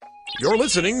You're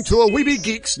listening to a Weeby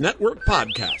Geeks Network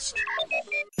podcast.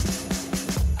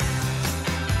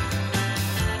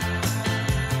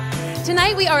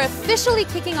 Tonight we are officially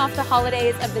kicking off the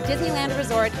holidays of the Disneyland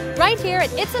Resort right here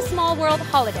at It's a Small World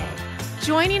Holiday.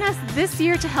 Joining us this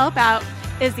year to help out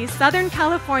is the Southern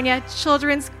California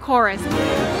Children's Chorus.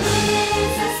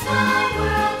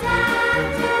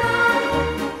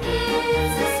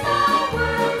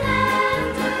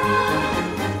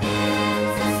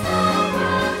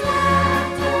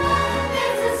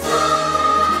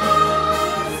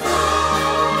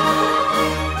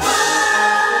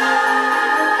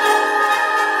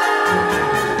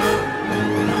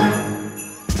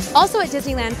 Also at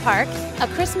Disneyland Park,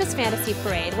 a Christmas Fantasy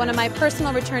Parade, one of my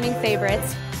personal returning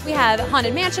favorites. We have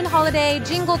Haunted Mansion Holiday,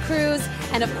 Jingle Cruise,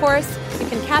 and of course, you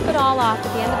can cap it all off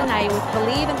at the end of the night with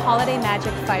Believe in Holiday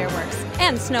Magic fireworks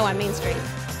and snow on Main Street.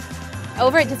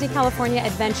 Over at Disney California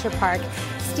Adventure Park,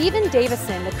 Stephen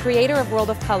Davison, the creator of World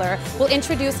of Color, will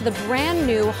introduce the brand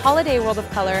new holiday World of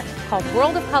Color called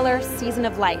World of Color Season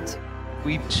of Light.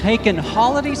 We've taken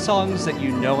holiday songs that you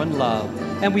know and love,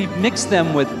 and we've mixed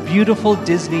them with beautiful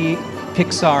Disney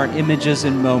Pixar images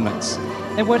and moments.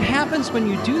 And what happens when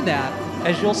you do that,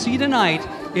 as you'll see tonight,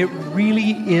 it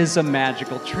really is a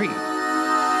magical treat.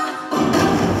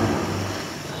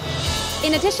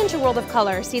 In addition to World of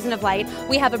Color, Season of Light,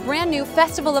 we have a brand new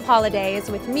Festival of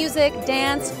Holidays with music,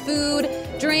 dance, food,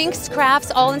 drinks, crafts,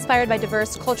 all inspired by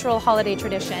diverse cultural holiday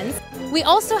traditions. We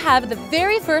also have the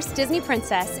very first Disney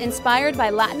princess inspired by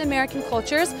Latin American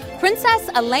cultures, Princess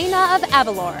Elena of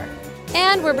Avalor.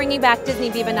 And we're bringing back Disney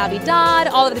Viva Navidad,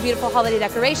 all of the beautiful holiday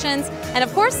decorations, and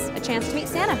of course, a chance to meet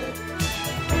Santa.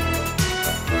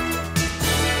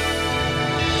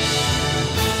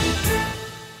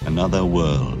 Another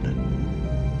world,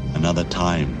 another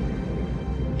time,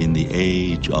 in the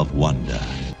age of wonder.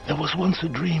 There was once a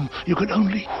dream. You could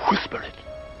only whisper it.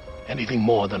 Anything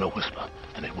more than a whisper,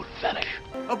 and it would vanish.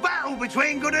 A battle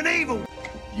between good and evil.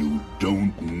 You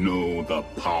don't know the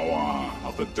power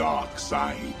of the dark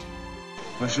side.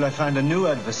 Where shall I find a new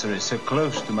adversary so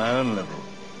close to my own level?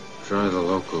 Try the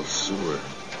local sewer.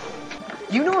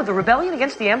 You know of the rebellion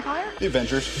against the Empire? The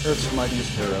Avengers, Earth's mightiest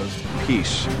heroes.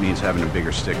 Peace means having a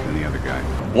bigger stick than the other guy.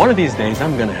 One of these days,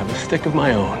 I'm gonna have a stick of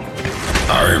my own.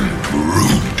 I'm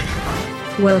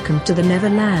Groot. Welcome to the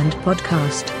Neverland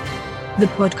Podcast. The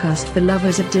podcast for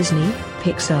lovers of Disney,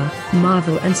 Pixar,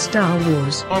 Marvel, and Star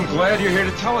Wars. I'm glad you're here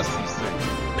to tell us these things.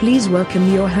 Please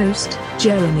welcome your host,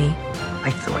 Jeremy. I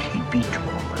thought he'd be taller.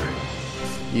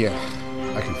 Yeah,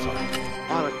 I can fly.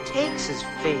 All it takes is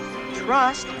faith and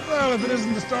trust. Well, if it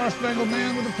isn't the Star-Spangled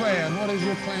Man with a plan, what is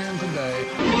your plan today?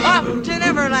 Up to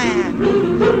Neverland!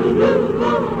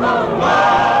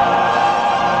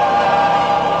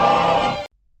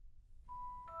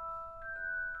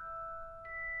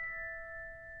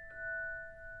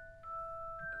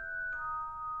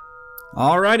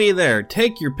 Alrighty there,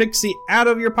 take your pixie out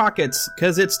of your pockets,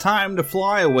 cause it's time to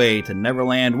fly away to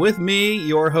Neverland with me,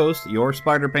 your host, your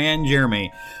Spider-Pan, Jeremy.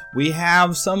 We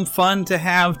have some fun to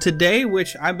have today,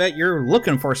 which I bet you're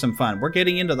looking for some fun. We're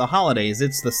getting into the holidays,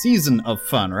 it's the season of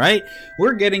fun, right?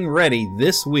 We're getting ready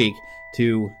this week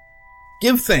to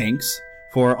give thanks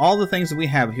for all the things that we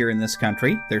have here in this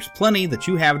country. There's plenty that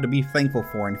you have to be thankful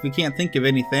for, and if you can't think of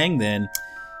anything, then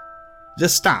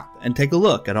just stop and take a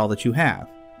look at all that you have.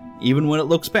 Even when it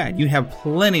looks bad, you have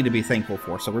plenty to be thankful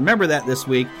for. So remember that this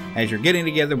week as you're getting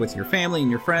together with your family and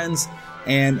your friends.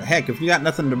 And heck, if you got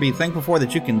nothing to be thankful for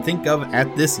that you can think of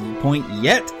at this point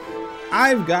yet,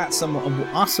 I've got some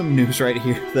awesome news right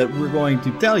here that we're going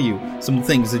to tell you some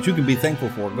things that you can be thankful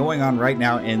for going on right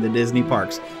now in the Disney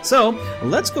parks. So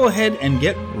let's go ahead and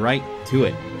get right to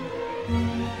it.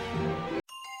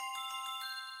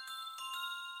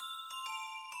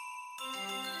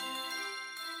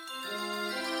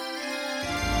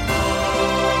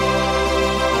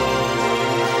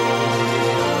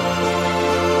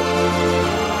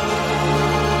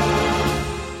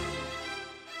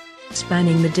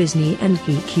 Spanning the Disney and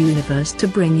geek universe to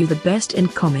bring you the best in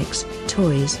comics,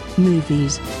 toys,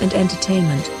 movies, and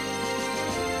entertainment.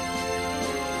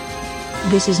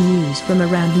 This is news from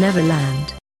around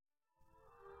Neverland.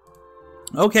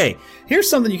 Okay, here's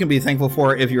something you can be thankful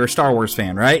for if you're a Star Wars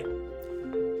fan, right?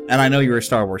 And I know you're a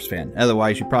Star Wars fan.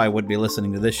 Otherwise, you probably wouldn't be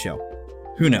listening to this show.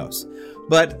 Who knows?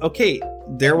 But, okay,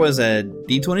 there was a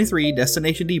D23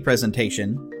 Destination D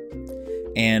presentation,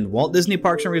 and Walt Disney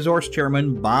Parks and Resorts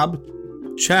Chairman Bob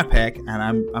Chapek,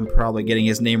 and I'm probably getting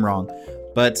his name wrong,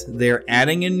 but they're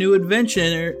adding a new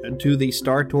adventure to the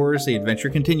Star Tours The Adventure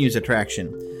Continues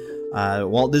attraction.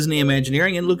 Walt Disney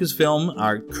Imagineering and Lucasfilm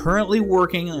are currently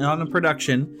working on a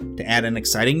production to add an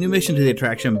exciting new mission to the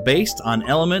attraction based on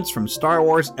elements from Star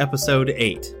Wars Episode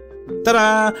 8.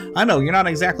 Ta-da! I know, you're not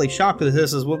exactly shocked that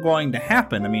this is what's going to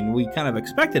happen. I mean, we kind of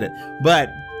expected it, but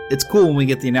it's cool when we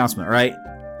get the announcement, right?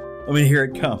 I mean, here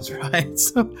it comes, right?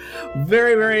 So,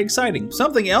 very, very exciting.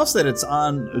 Something else that it's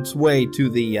on its way to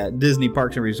the Disney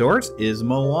Parks and Resorts is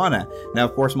Moana. Now,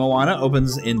 of course, Moana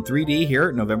opens in 3D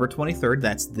here November 23rd.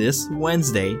 That's this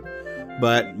Wednesday.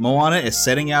 But Moana is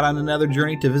setting out on another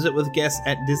journey to visit with guests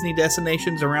at Disney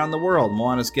destinations around the world.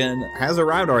 Moana has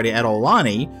arrived already at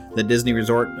Aulani, the Disney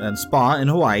Resort and Spa in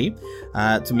Hawaii,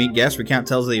 to meet guests, recount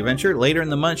tales of the adventure. Later in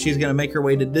the month, she's going to make her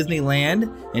way to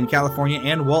Disneyland in California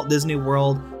and Walt Disney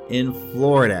World in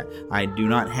Florida. I do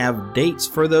not have dates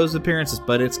for those appearances,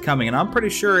 but it's coming, and I'm pretty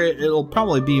sure it'll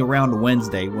probably be around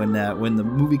Wednesday when the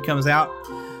movie comes out.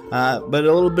 But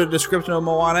a little bit of description of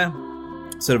Moana.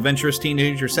 So, adventurous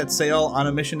teenager sets sail on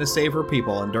a mission to save her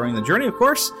people, and during the journey, of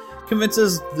course,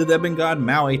 convinces the Debon god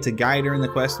Maui to guide her in the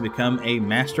quest to become a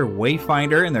master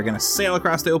wayfinder, and they're going to sail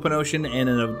across the open ocean in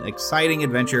an exciting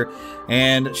adventure,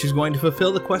 and she's going to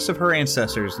fulfill the quest of her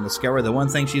ancestors and discover the one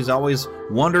thing she's always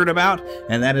wondered about,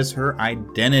 and that is her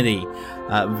identity.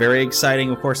 Very exciting.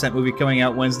 Of course, that movie coming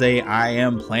out Wednesday. I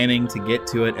am planning to get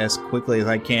to it as quickly as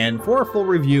I can for a full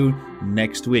review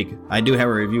next week. I do have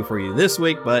a review for you this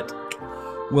week, but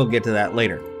we'll get to that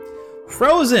later.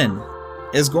 Frozen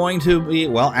is going to be,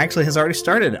 well, actually has already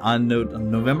started on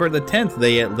November the 10th.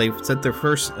 They've set their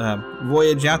first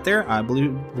voyage out there. I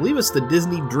believe it's the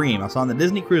Disney Dream. I saw on the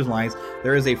Disney Cruise Lines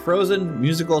there is a Frozen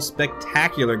musical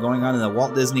spectacular going on in the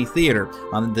Walt Disney Theater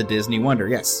on the Disney Wonder.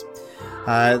 Yes.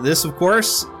 This, of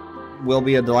course, will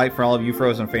be a delight for all of you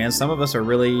Frozen fans. Some of us are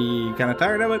really kind of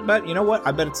tired of it, but you know what?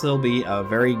 I bet it'll be a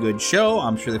very good show.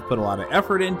 I'm sure they've put a lot of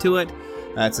effort into it.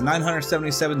 It's a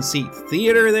 977-seat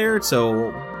theater there,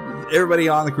 so everybody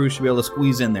on the cruise should be able to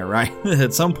squeeze in there, right?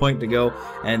 At some point to go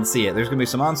and see it. There's going to be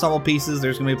some ensemble pieces.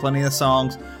 There's going to be plenty of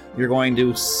songs. You're going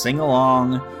to sing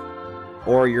along,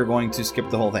 or you're going to skip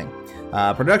the whole thing.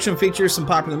 Production features some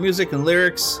popular music and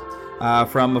lyrics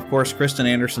from, of course, Kristen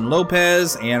Anderson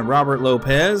Lopez and Robert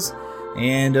Lopez.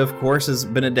 And, of course, has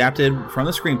been adapted from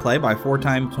the screenplay by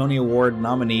four-time Tony Award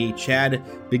nominee Chad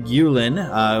Bigulin,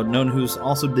 known who's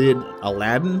also did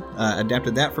Aladdin,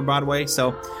 adapted that for Broadway.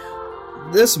 So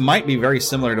this might be very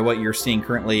similar to what you're seeing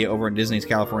currently over in Disney's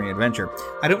California Adventure.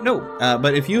 I don't know,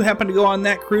 but if you happen to go on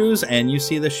that cruise and you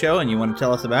see the show and you want to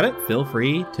tell us about it, feel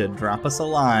free to drop us a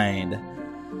line.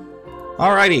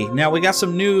 Alrighty, now we got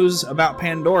some news about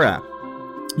Pandora.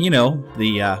 You know,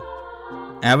 the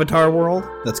Avatar world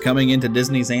that's coming into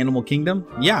Disney's Animal Kingdom.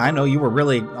 Yeah, I know you were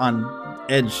really on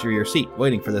edge of your seat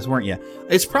waiting for this, weren't you?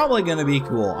 It's probably going to be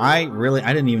cool. I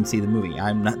didn't even see the movie.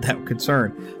 I'm not that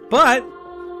concerned. But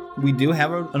we do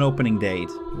have an opening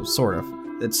date, sort of.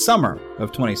 It's summer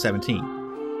of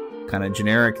 2017. Kind of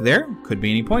generic there. Could be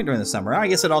any point during the summer. I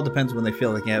guess it all depends when they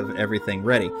feel like they have everything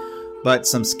ready. But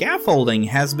some scaffolding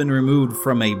has been removed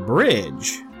from a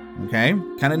bridge. Okay,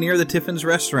 kind of near the Tiffin's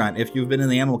restaurant. If you've been in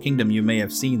the Animal Kingdom, you may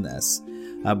have seen this.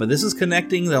 But this is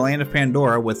connecting the land of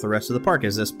Pandora with the rest of the park,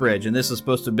 is this bridge. And this is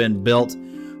supposed to have been built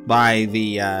by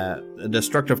the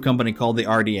destructive company called the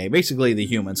RDA. Basically the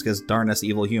humans, because darn us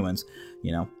evil humans,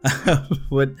 you know.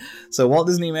 So Walt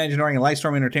Disney Imagineering and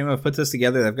Lightstorm Entertainment have put this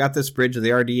together. They've got this bridge that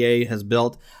the RDA has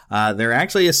built. There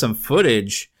actually is some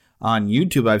footage on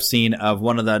YouTube I've seen of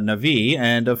one of the Na'vi,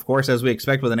 and of course, as we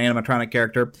expect with an animatronic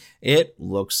character, it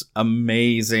looks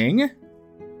amazing.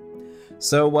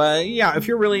 So, yeah, if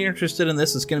you're really interested in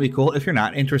this, it's going to be cool. If you're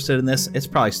not interested in this, it's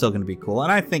probably still going to be cool,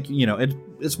 and I think, you know,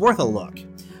 it's worth a look.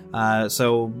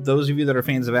 So, those of you that are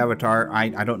fans of Avatar,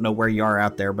 I don't know where you are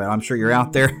out there, but I'm sure you're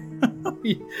out there.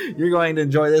 You're going to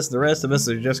enjoy this. The rest of us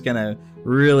are just going to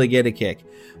really get a kick.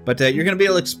 But you're going to be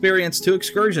able to experience 2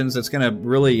 excursions that's going to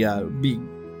really be...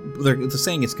 They're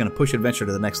saying it's going to push adventure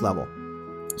to the next level.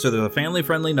 So there's a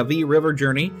family-friendly Na'vi river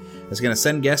journey that's going to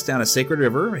send guests down a sacred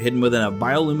river hidden within a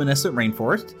bioluminescent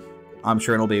rainforest. I'm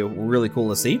sure it'll be really cool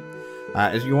to see.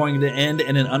 It's going to end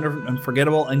in an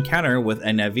unforgettable encounter with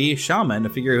a Na'vi shaman, a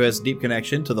figure who has deep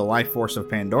connection to the life force of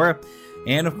Pandora.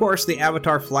 And, of course, the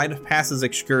Avatar Flight of Passes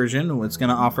excursion, it's going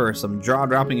to offer some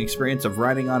jaw-dropping experience of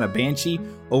riding on a Banshee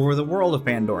over the world of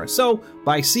Pandora. So,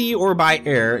 by sea or by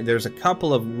air, there's a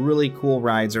couple of really cool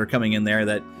rides that are coming in there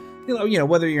that, you know,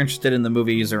 whether you're interested in the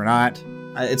movies or not,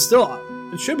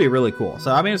 it should be really cool.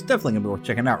 So, I mean, it's definitely going to be worth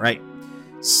checking out, right?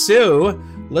 So,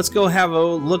 let's go have a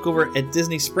look over at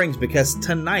Disney Springs, because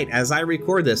tonight, as I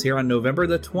record this here on November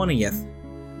the 20th,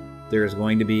 there's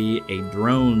going to be a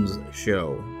drones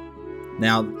show.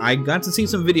 Now, I got to see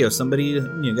some videos. Somebody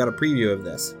got a preview of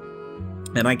this.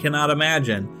 And I cannot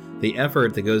imagine the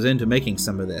effort that goes into making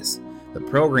some of this, the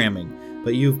programming.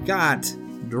 But you've got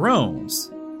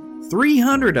drones,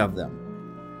 300 of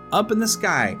them, up in the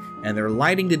sky, and they're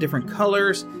lighting to different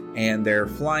colors, and they're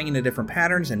flying into different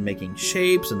patterns and making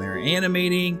shapes, and they're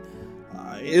animating.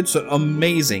 It's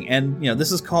amazing. And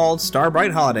this is called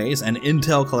Starbright Holidays, an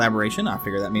Intel collaboration. I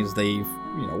figure that means they've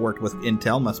worked with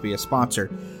Intel, must be a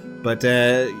sponsor. But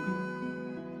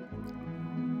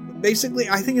basically,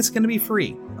 I think it's going to be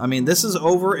free. I mean, this is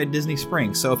over at Disney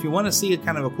Springs, so if you want to see a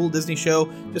kind of a cool Disney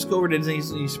show, just go over to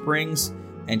Disney Springs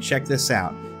and check this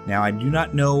out. Now, I do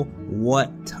not know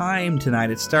what time tonight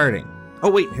it's starting.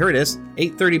 Oh, wait, here it is,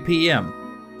 8:30 p.m.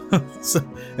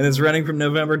 And it's running from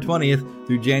November 20th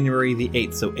through January the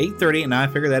 8th. So 8:30, and I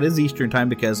figure that is Eastern time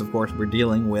because, of course, we're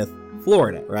dealing with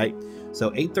Florida, right? So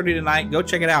 8:30 tonight, go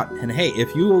check it out. And hey,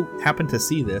 if you happen to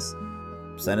see this,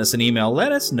 send us an email.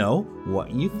 Let us know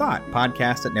what you thought.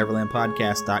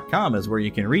 podcast@neverlandpodcast.com is where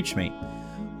you can reach me.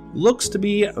 Looks to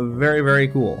be very, very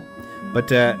cool.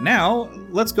 But now,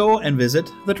 let's go and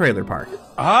visit the trailer park.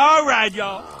 All right,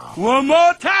 y'all. One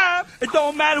more time. It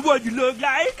don't matter what you look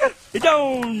like. It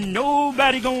don't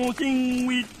nobody gonna sing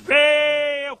with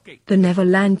me. Okay. The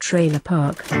Neverland Trailer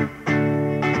Park.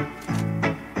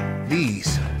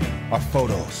 These are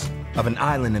photos of an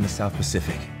island in the South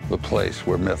Pacific. The place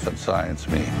where myth and science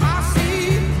meet.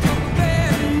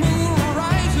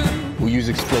 We use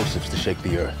explosives to shake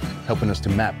the earth, helping us to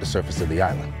map the surface of the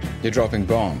island. You're dropping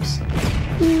bombs.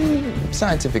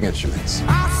 Scientific instruments.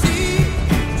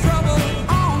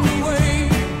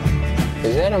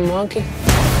 Is that a monkey?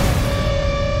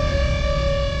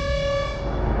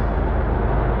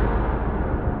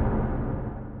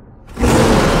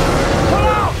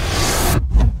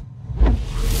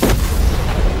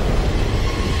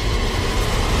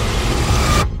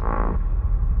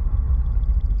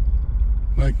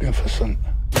 Magnificent.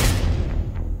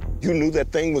 You knew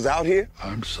that thing was out here?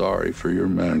 I'm sorry for your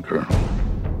men, Colonel.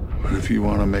 But if you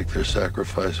want to make their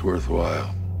sacrifice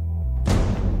worthwhile,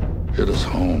 hit us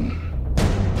home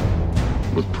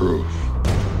with proof.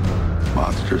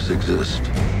 Monsters exist.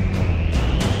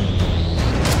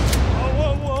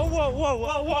 Whoa, whoa, whoa, whoa,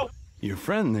 whoa, whoa. Your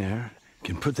friend there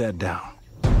can put that down.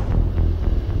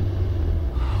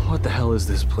 What the hell is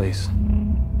this place?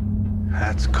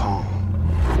 That's Kong.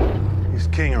 He's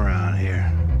king around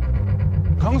here.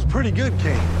 Kong's a pretty good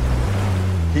king.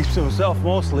 Keeps to himself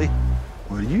mostly.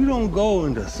 Well, you don't go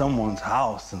into someone's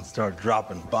house and start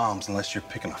dropping bombs unless you're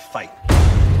picking a fight.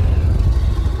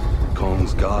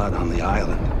 Kong's God on the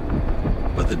island,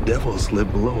 but the devils live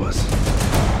below us.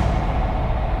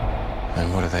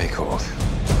 And what are they called?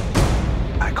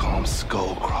 I call them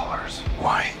skull crawlers.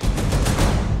 Why?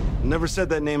 Never said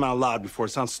that name out loud before. It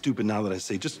sounds stupid now that I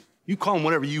say. Just, you call them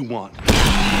whatever you want.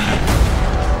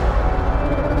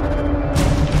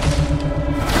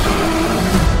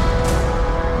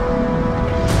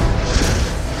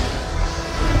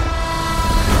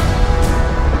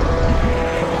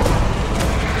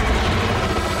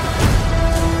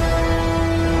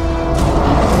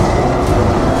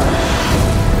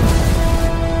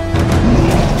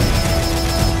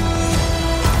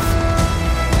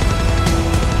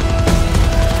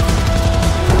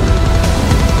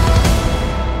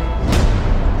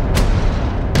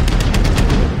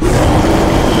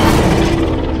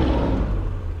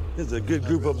 A good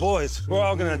group of boys. We're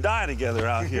all gonna die together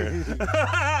out here.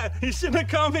 You shouldn't have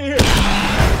come here.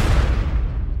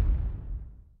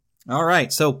 All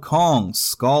right, so Kong,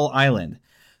 Skull Island.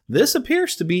 This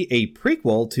appears to be a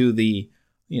prequel to the,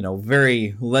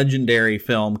 very legendary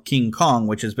film King Kong,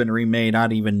 which has been remade I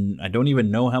don't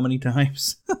even know how many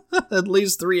times. At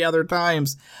least 3 other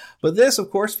times. But this, of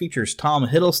course, features Tom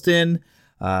Hiddleston.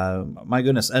 My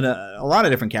goodness, and a lot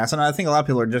of different casts, and I think a lot of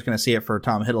people are just going to see it for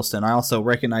Tom Hiddleston. I also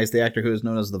recognize the actor who is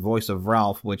known as the voice of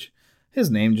Ralph, which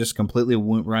his name just completely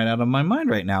went right out of my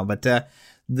mind right now. But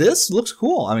this looks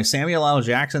cool. I mean, Samuel L.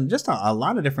 Jackson, just a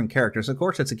lot of different characters. Of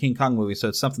course, it's a King Kong movie, so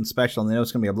it's something special, and they know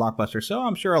it's going to be a blockbuster, so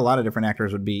I'm sure a lot of different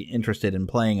actors would be interested in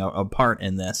playing a part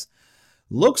in this.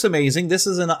 Looks amazing. This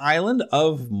is an island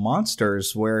of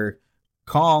monsters where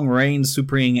Kong reigns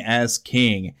supreme as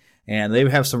king. And they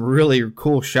have some really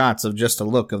cool shots of just a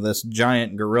look of this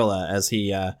giant gorilla as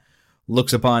he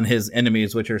looks upon his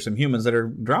enemies, which are some humans that are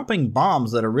dropping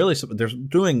bombs that are really... They're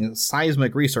doing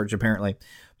seismic research, apparently.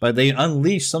 But they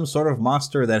unleash some sort of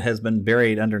monster that has been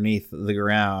buried underneath the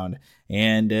ground.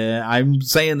 And I'm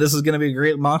saying this is going to be a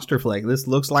great monster flick. This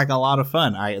looks like a lot of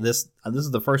fun. This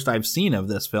is the first I've seen of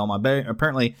this film.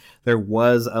 Apparently, there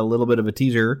was a little bit of a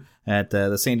teaser at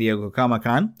the San Diego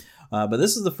Comic-Con. But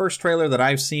this is the first trailer that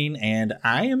I've seen, and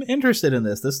I am interested in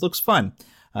this. This looks fun.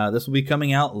 This will be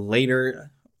coming out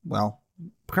later, well,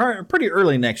 pretty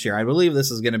early next year. I believe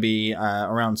this is going to be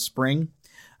around spring.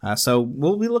 So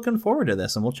we'll be looking forward to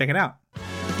this, and we'll check it out.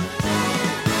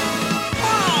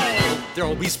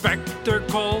 There'll be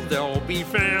spectacle, there'll be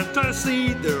fantasy,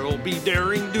 there'll be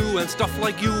daring do and stuff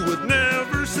like you would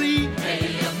never see.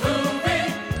 Hey, a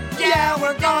movie! Yeah,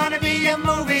 we're gonna be a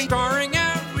movie! Starring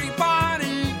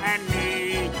everybody and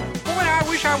me. Boy, I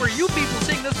wish I were you people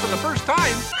seeing this for the first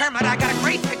time. Hermit, I got a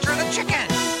great picture of the chicken!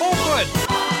 Oh, good!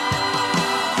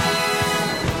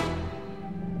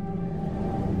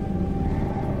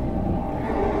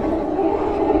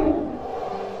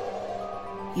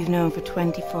 You've known for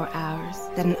 24 hours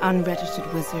that an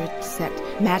unregistered wizard set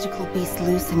magical beasts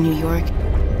loose in New York?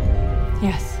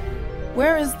 Yes.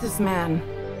 Where is this man?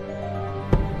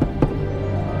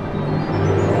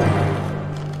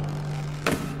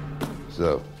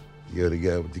 So, you're the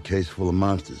guy with the case full of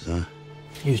monsters, huh?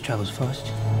 News travels fast.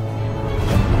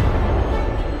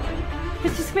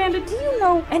 Mr. Scamander, do you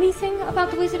know anything about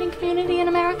the wizarding community in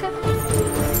America?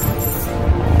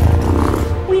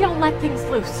 We don't let things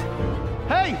loose.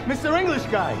 Hey, Mr. English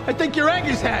guy, I think your egg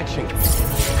is hatching.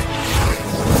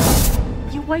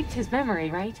 You wiped his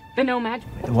memory, right? The no magic.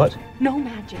 The what? No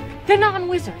magic. The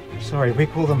non-wizard. Sorry, we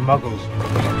call them muggles.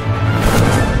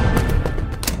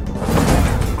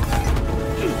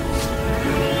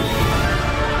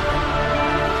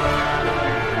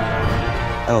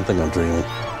 I don't think I'm dreaming.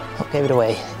 Give it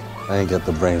away. I ain't got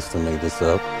the brains to make this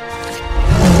up.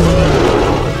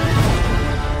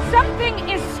 Something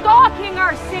is stalking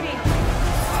our city.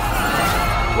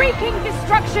 Wreaking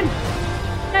destruction,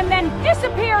 and then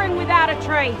disappearing without a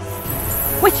trace.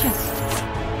 Witches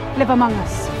live among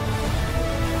us.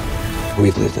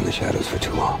 We've lived in the shadows for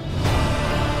too long.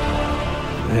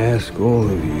 I ask all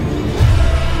of you,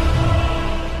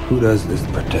 who does this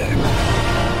protect?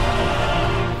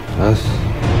 Us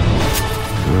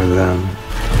or them?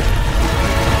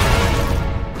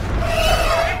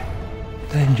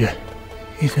 Danger.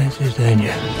 He senses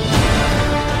danger.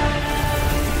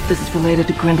 This is related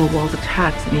to Grindelwald's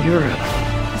attacks in Europe.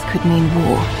 This could mean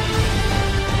war.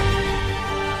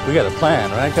 We got a plan,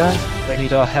 right, guys? They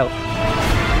need our help.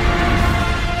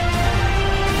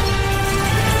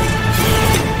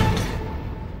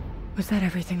 Was that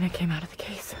everything that came out of the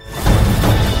case?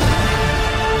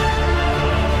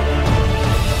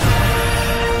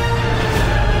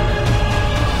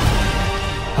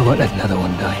 I won't let another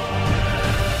one die.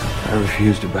 I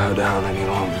refuse to bow down any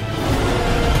longer.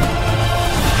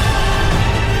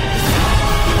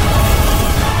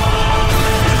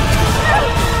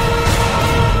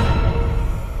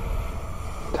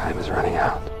 Time is running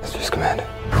out, Mr. Scamander.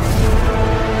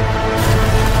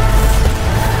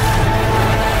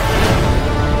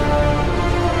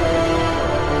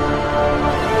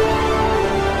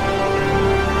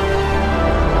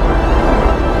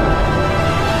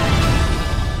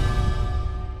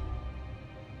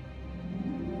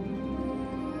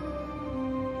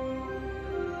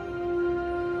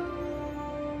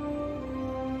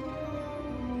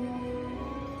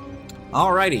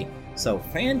 Alrighty, so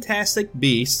Fantastic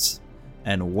Beasts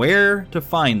and Where to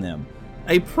Find Them,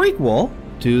 a prequel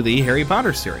to the Harry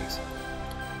Potter series.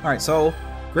 Alright, so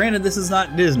granted this is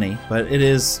not Disney, but it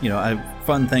is, a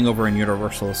fun thing over in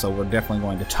Universal, so we're definitely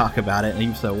going to talk about it.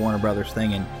 It's a Warner Brothers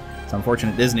thing, and it's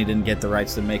unfortunate Disney didn't get the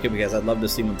rights to make it because I'd love to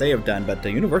see what they have done, but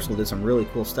Universal did some really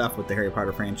cool stuff with the Harry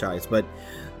Potter franchise. But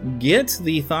get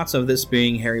the thoughts of this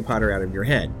being Harry Potter out of your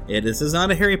head. This is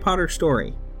not a Harry Potter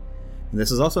story. This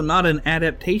is also not an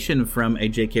adaptation from a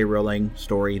J.K. Rowling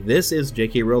story. This is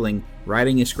J.K. Rowling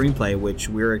writing a screenplay, which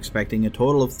we're expecting a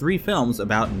total of 3 films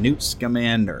about Newt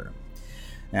Scamander.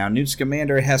 Now, Newt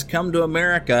Scamander has come to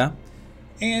America,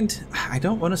 and I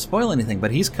don't want to spoil anything,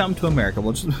 but he's come to America.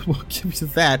 We'll give you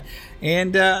that.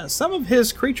 And some of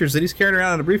his creatures that he's carrying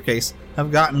around in a briefcase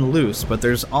have gotten loose, but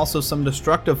there's also some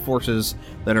destructive forces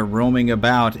that are roaming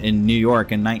about in New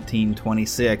York in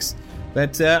 1926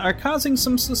 that are causing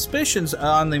some suspicions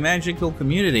on the magical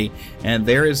community. And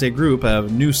there is a group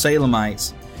of New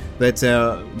Salemites that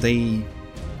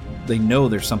they know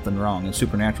there's something wrong and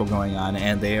supernatural going on,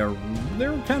 and they're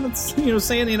kind of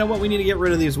saying, we need to get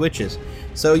rid of these witches.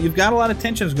 So you've got a lot of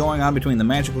tensions going on between the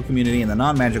magical community and the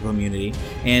non-magical community,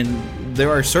 and there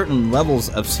are certain levels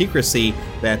of secrecy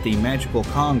that the Magical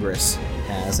Congress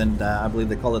has, and I believe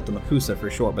they call it the MACUSA for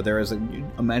short, but there is a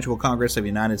Magical Congress of the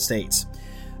United States.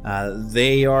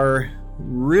 They are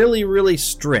really, really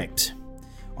strict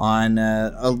on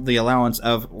the allowance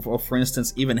of, for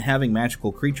instance, even having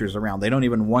magical creatures around. They don't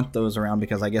even want those around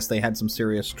because I guess they had some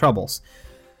serious troubles.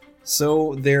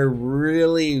 So they're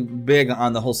really big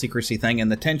on the whole secrecy thing,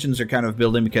 and the tensions are kind of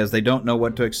building because they don't know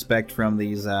what to expect from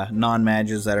these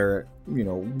non-mages that are,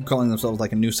 calling themselves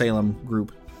like a New Salem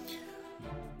group.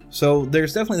 So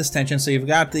there's definitely this tension. So you've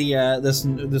got the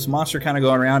this monster kind of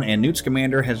going around, and Newt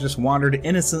Scamander has just wandered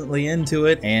innocently into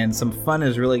it, and some fun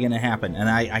is really going to happen. And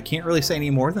I can't really say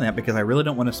any more than that because I really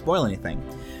don't want to spoil anything.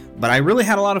 But I really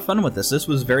had a lot of fun with this. This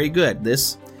was very good.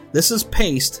 This is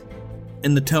paced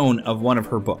in the tone of one of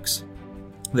her books.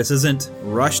 This isn't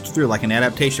rushed through like an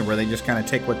adaptation where they just kind of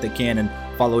take what they can and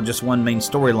follow just one main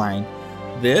storyline.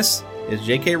 This is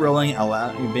J.K. Rowling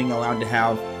being allowed to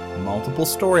have multiple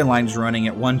storylines running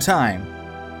at one time.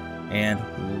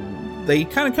 And they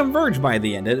kind of converge by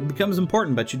the end. It becomes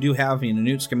important, but you do have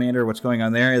Newt Scamander, what's going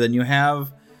on there. And then you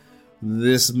have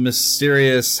this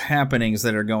mysterious happenings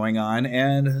that are going on,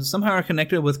 and somehow are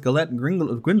connected with Galette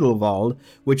Grindelwald,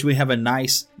 which we have a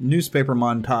nice newspaper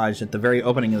montage at the very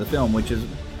opening of the film, which is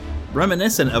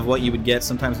reminiscent of what you would get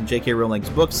sometimes in J.K. Rowling's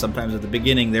books. Sometimes at the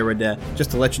beginning, there would,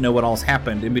 just to let you know what all's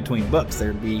happened in between books,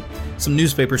 there'd be some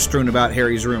newspapers strewn about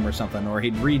Harry's room or something, or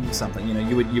he'd read something.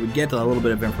 You would get a little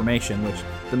bit of information, which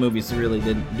the movies really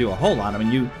didn't do a whole lot. I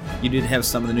mean, you did have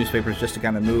some of the newspapers just to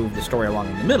kind of move the story along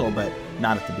in the middle, but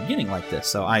not at the beginning like this.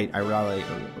 So I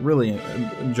really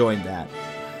enjoyed that.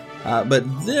 But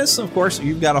this, of course,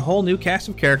 you've got a whole new cast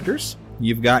of characters.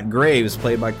 You've got Graves,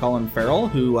 played by Colin Farrell,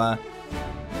 who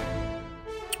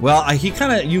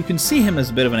you can see him as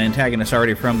a bit of an antagonist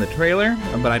already from the trailer,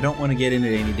 but I don't want to get into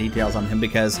any details on him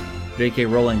because J.K.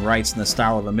 Rowling writes in the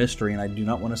style of a mystery, and I do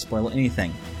not want to spoil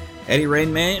anything. Eddie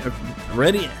Redmayne,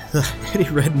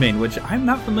 which I'm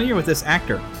not familiar with this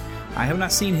actor. I have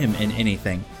not seen him in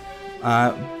anything.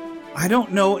 I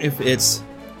don't know if it's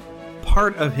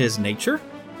part of his nature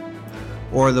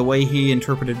or the way he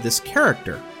interpreted this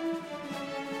character.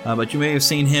 But you may have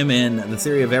seen him in The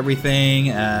Theory of Everything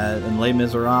and Les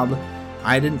Miserables.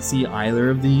 I didn't see either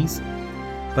of these.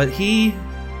 But he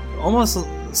almost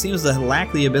seems to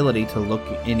lack the ability to look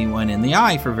anyone in the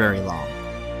eye for very long.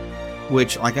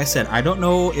 Which, like I said, I don't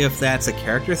know if that's a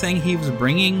character thing he was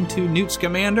bringing to Newt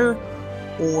Scamander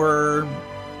or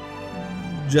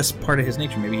just part of his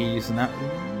nature. Maybe he's not,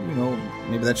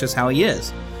 maybe that's just how he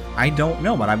is. I don't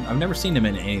know, but I've never seen him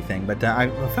in anything. But I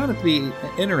found it to be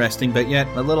interesting, but yet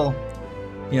a little,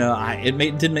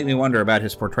 it did make me wonder about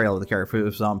his portrayal of the character, if it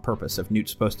was on purpose, if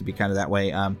Newt's supposed to be kind of that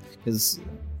way. Because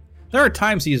there are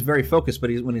times he's very focused, but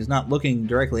when he's not looking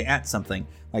directly at something.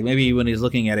 Like maybe when he's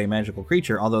looking at a magical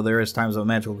creature, although there is times of a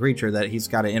magical creature that he's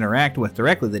got to interact with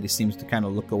directly that he seems to kind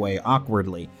of look away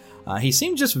awkwardly. He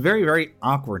seemed just very, very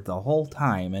awkward the whole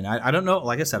time. And I don't know,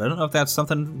 like I said, I don't know if that's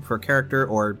something for character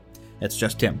or it's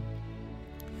just him.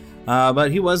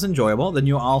 But he was enjoyable. Then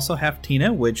you also have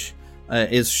Tina, which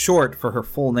is short for her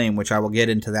full name, which I will get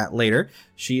into that later.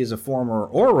 She is a former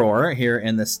Auror here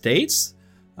in the States.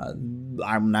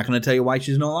 I'm not going to tell you why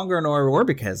she's no longer an Auror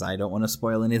because I don't want to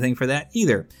spoil anything for that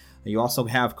either. You also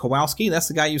have Kowalski. That's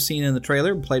the guy you've seen in the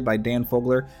trailer, played by Dan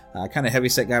Fogler, kind of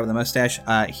heavyset guy with a mustache.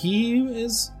 He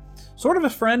is sort of a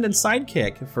friend and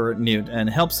sidekick for Newt and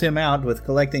helps him out with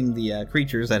collecting the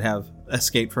creatures that have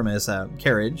escaped from his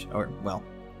carriage, or, well,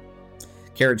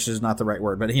 carriage is not the right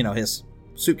word, but, his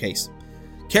suitcase.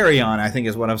 Carry-on, I think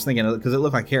is what I was thinking, because it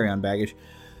looked like carry-on baggage.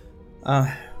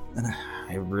 And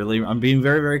I'm being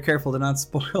very, very careful to not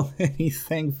spoil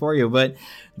anything for you, but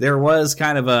there was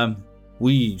kind of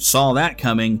we saw that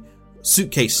coming,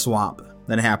 suitcase swap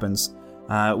that happens,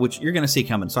 which you're going to see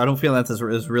coming, so I don't feel that this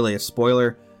is really a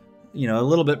spoiler. A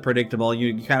little bit predictable.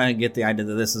 You kind of get the idea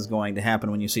that this is going to happen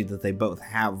when you see that they both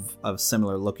have a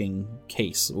similar looking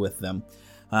case with them.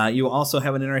 You also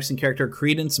have an interesting character,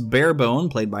 Credence Barebone,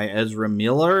 played by Ezra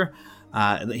Miller.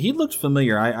 He looked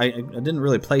familiar. I didn't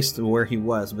really place where he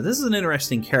was, but this is an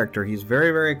interesting character. He's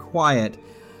very, very quiet.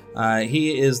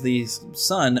 He is the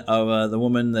son of the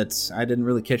woman that I didn't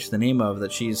really catch the name of,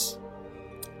 that she's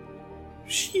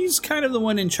kind of the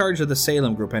one in charge of the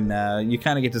Salem group, and you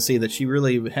kind of get to see that she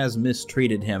really has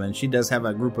mistreated him, and she does have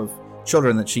a group of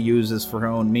children that she uses for her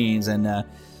own means, and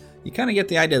you kind of get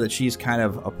the idea that she's kind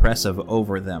of oppressive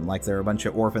over them, like they're a bunch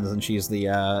of orphans, and she's the,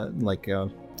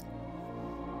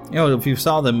 if you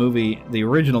saw the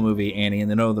original movie Annie, and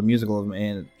the musical of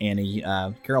Annie,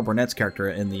 Carol Burnett's character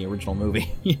in the original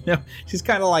movie, she's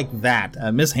kind of like that,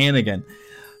 Miss Hannigan.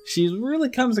 She really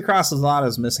comes across a lot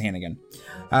as Miss Hannigan.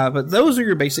 But those are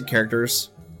your basic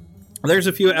characters. There's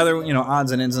a few other,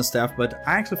 odds and ends and stuff, but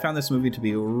I actually found this movie to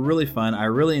be really fun. I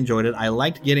really enjoyed it. I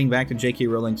liked getting back to J.K.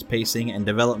 Rowling's pacing and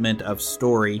development of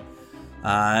story.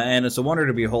 And it's a wonder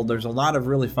to behold. There's a lot of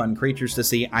really fun creatures to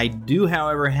see. I do,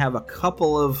 however, have a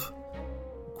couple of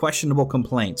questionable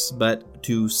complaints, but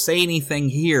to say anything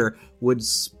here would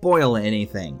spoil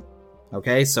anything.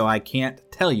 Okay, so I can't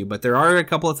tell you, but there are a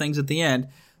couple of things at the end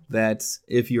that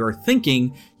if you're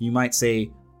thinking, you might say,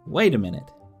 wait a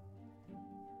minute.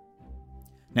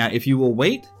 Now, if you will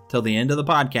wait till the end of the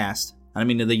podcast, I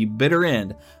mean the bitter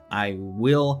end, I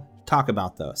will talk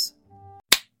about those.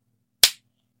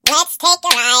 Let's take a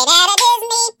ride at a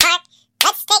Disney park.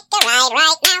 Let's take a ride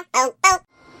right now. Oh, oh.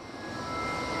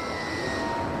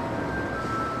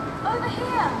 Over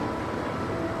here.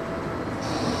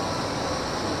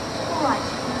 All right,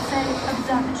 say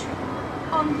observatory.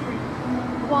 On 3.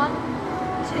 1,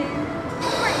 2, 3.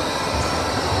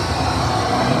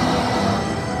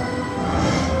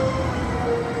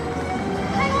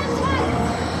 Hang on tight.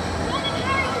 Mom and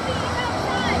Harry are being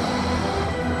outside.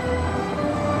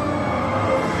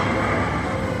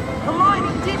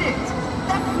 Hermione did it.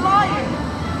 They're flying.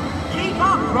 Keep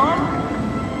up, Ron.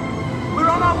 We're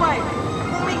on our way.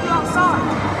 We'll meet you outside.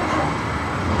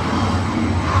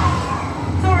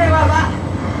 Sorry about that.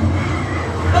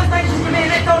 Those stations can be a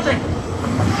bit dodgy.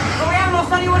 But we haven't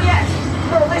lost anyone yet.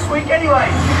 Not this week, anyway.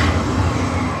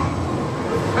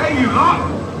 Hey, you lot!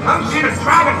 Haven't seen a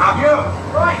dragon, have you?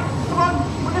 Right, come on.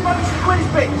 We'll give over some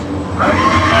Quidditch bits.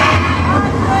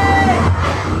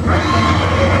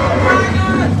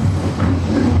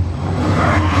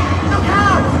 Look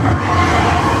out!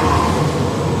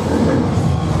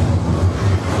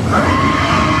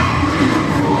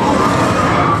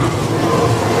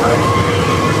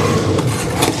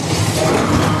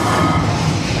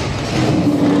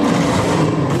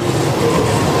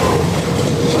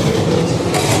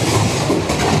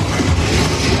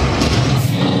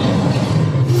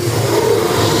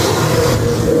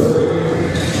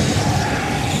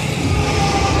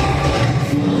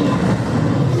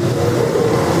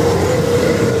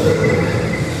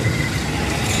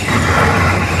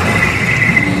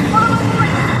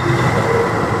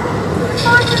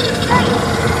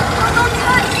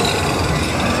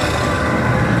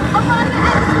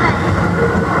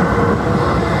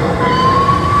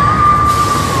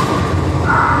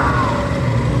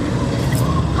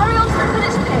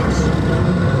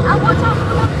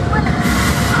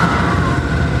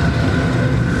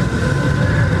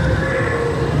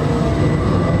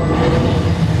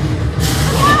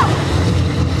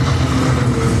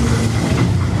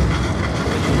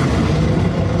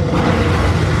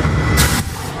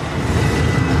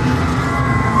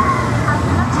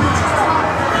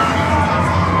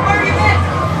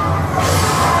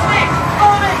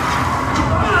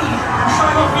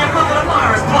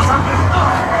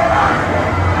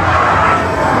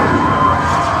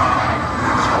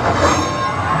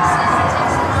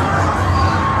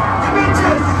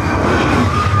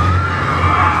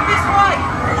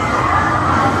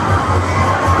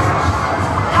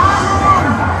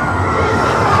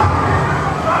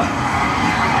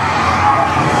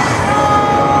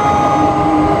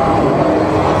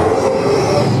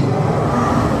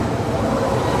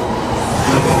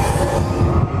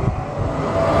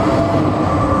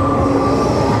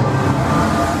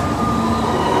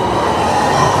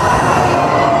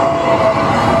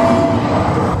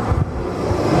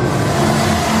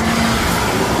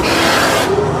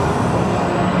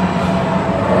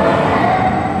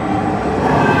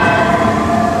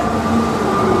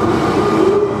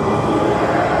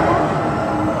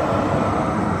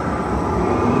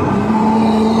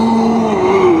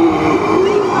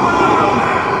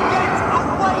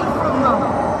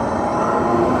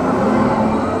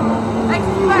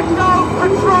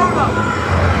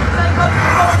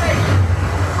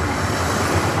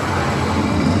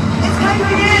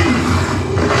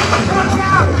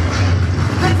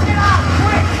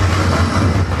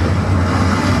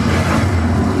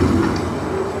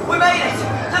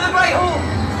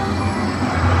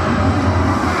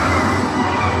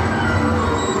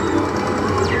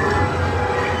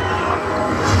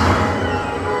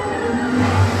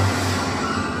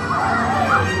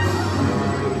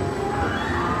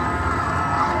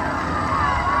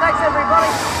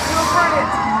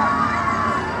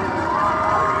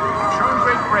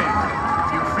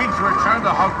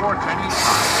 Hogwarts any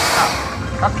time. Now,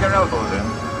 tuck your elbows in.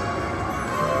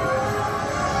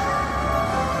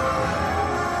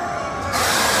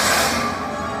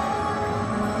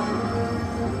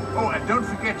 Oh, and don't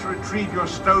forget to retrieve your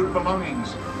stowed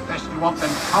belongings, lest you want them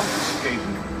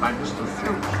confiscated by Mr.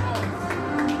 Filch.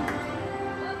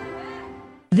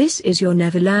 This is your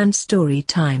Neverland story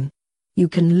time. You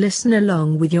can listen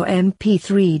along with your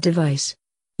MP3 device.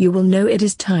 You will know it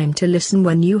is time to listen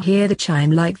when you hear the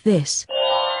chime like this.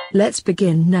 Let's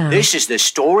begin now. This is the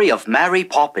story of Mary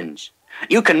Poppins.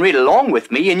 You can read along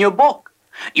with me in your book.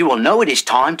 You will know it is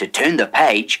time to turn the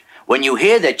page when you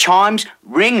hear the chimes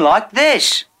ring like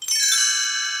this.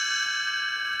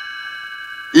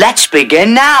 Let's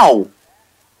begin now.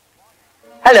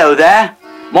 Hello there.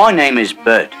 My name is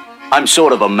Bert. I'm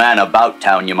sort of a man about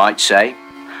town, you might say.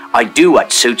 I do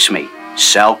what suits me.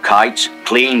 Sell kites,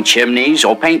 clean chimneys,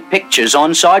 or paint pictures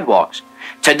on sidewalks.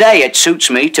 Today it suits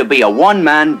me to be a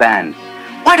one-man band.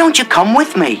 Why don't you come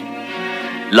with me?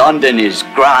 London is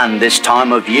grand this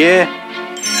time of year.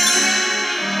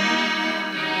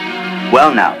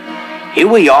 Well now, here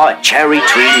we are at Cherry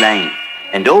Tree Lane,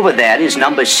 and over there is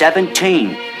number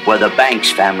 17, where the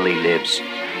Banks family lives.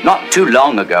 Not too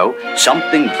long ago,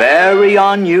 something very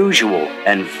unusual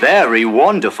and very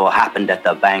wonderful happened at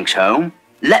the Banks home.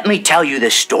 Let me tell you the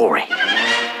story.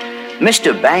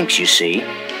 Mr. Banks, you see,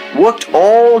 worked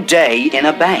all day in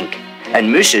a bank, and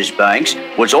Mrs. Banks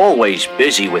was always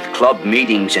busy with club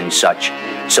meetings and such.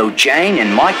 So Jane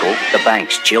and Michael, the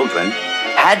Banks children,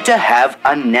 had to have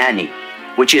a nanny,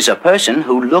 which is a person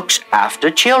who looks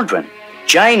after children.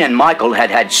 Jane and Michael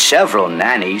had had several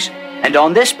nannies, and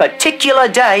on this particular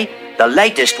day, the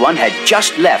latest one had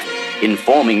just left,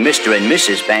 informing Mr. and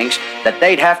Mrs. Banks that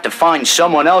they'd have to find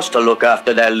someone else to look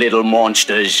after their little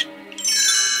monsters.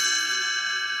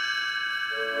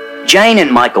 Jane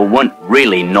and Michael weren't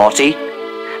really naughty.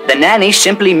 The nanny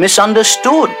simply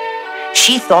misunderstood.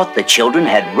 She thought the children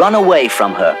had run away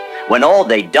from her when all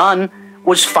they'd done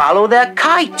was follow their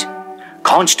kite.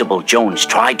 Constable Jones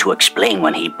tried to explain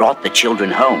when he brought the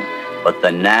children home, but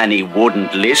the nanny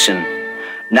wouldn't listen.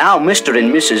 Now Mr.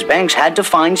 and Mrs. Banks had to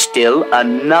find still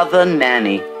another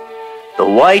nanny. The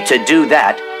way to do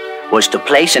that was to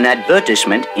place an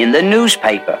advertisement in the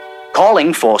newspaper,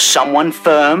 calling for someone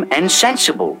firm and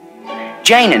sensible.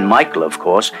 Jane and Michael, of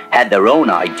course, had their own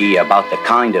idea about the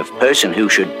kind of person who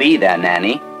should be their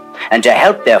nanny, and to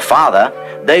help their father,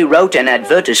 they wrote an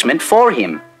advertisement for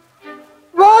him.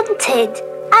 Wanted,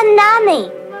 a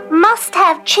nanny, must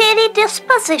have cheery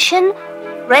disposition,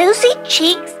 rosy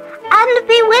cheeks, and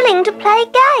be willing to play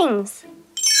games.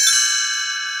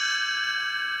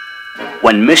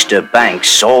 When Mr. Banks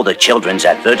saw the children's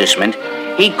advertisement,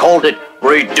 he called it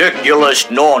ridiculous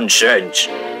nonsense.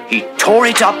 He tore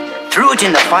it up, threw it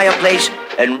in the fireplace,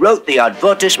 and wrote the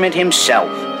advertisement himself.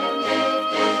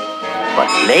 But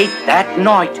late that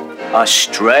night, a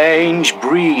strange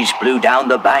breeze blew down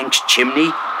the Banks chimney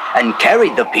and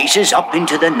carried the pieces up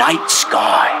into the night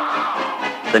sky.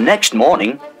 The next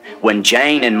morning, when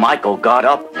Jane and Michael got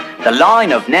up, the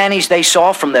line of nannies they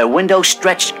saw from their window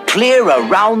stretched clear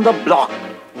around the block.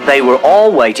 They were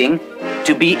all waiting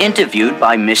to be interviewed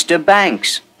by Mr.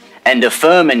 Banks, and a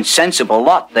firm and sensible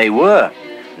lot they were,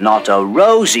 not a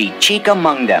rosy cheek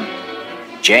among them.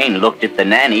 Jane looked at the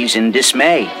nannies in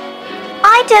dismay.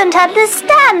 I don't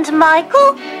understand,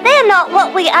 Michael. They're not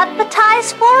what we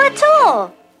advertise for at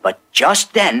all. But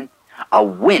just then, a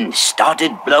wind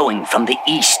started blowing from the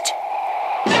east.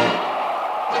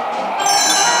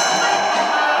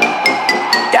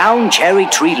 Down Cherry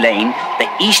Tree Lane, the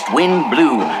east wind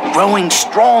blew, growing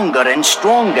stronger and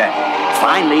stronger.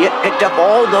 Finally, it picked up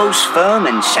all those firm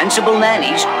and sensible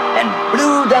nannies and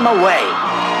blew them away.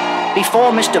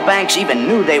 Before Mr. Banks even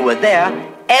knew they were there,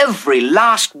 every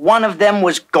last one of them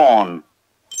was gone.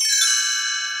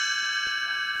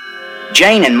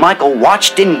 Jane and Michael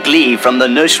watched in glee from the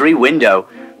nursery window.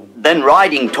 Then,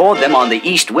 riding toward them on the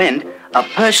east wind, a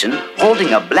person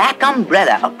holding a black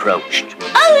umbrella approached.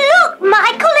 Oh, look,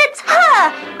 Michael, it's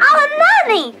her, our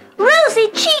nanny, rosy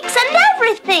cheeks and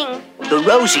everything. The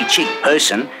rosy-cheeked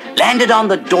person landed on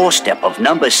the doorstep of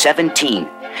number 17.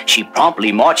 She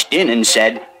promptly marched in and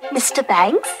said, Mr.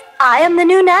 Banks, I am the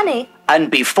new nanny. And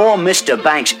before Mr.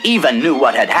 Banks even knew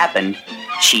what had happened,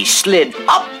 she slid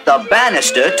up the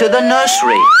banister to the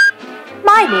nursery.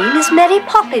 My name is Mary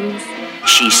Poppins,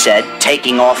 she said,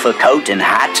 taking off her coat and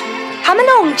hat. Come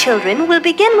along, children. We'll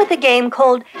begin with a game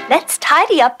called Let's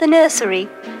Tidy Up the Nursery.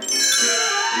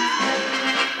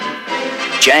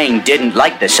 Jane didn't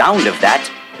like the sound of that.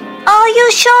 Are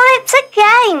you sure it's a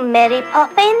game, Mary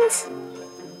Poppins?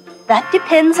 That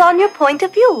depends on your point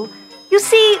of view. You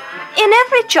see, in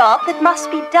every job that must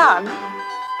be done,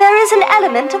 there is an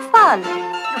element of fun.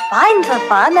 You find the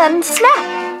fun and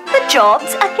snap, the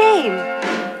job's a game.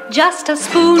 Just a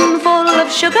spoonful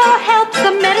of sugar helps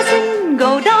the medicine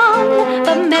go down.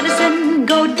 The medicine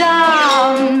go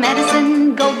down,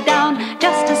 medicine go down.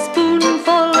 Just a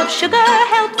spoonful of sugar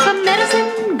helps the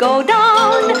medicine go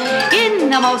down in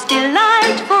the most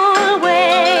delightful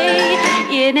way.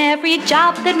 In every every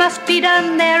job that must be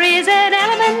done, there is an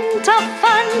element of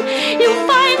fun. You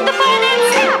find the fun and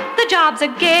snap, the job's a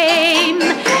game.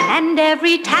 And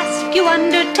every task you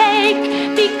undertake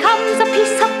becomes a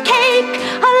piece of cake,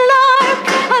 a lark,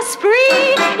 a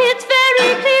spree. It's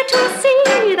very clear to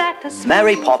see that the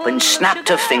Mary Poppins snapped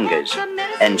her fingers,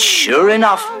 and sure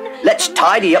enough, Let's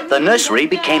Tidy Up the Nursery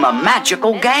became a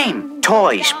magical game.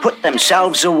 Toys put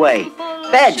themselves away,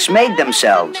 beds made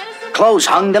themselves, clothes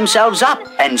hung themselves up,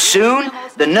 and soon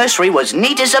the nursery was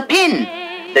neat as a pin.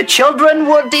 The children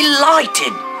were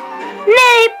delighted.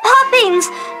 Mary Poppins,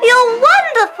 you're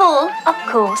wonderful! Of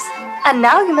course. And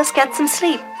now you must get some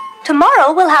sleep.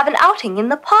 Tomorrow we'll have an outing in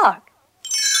the park.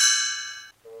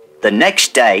 The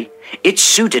next day, it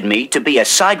suited me to be a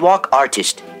sidewalk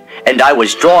artist, and I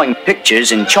was drawing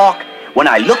pictures in chalk when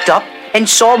I looked up and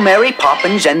saw Mary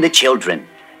Poppins and the children.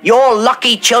 You're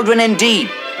lucky children indeed.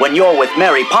 When you're with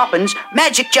Mary Poppins,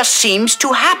 magic just seems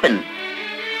to happen.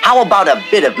 How about a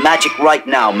bit of magic right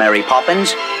now, Mary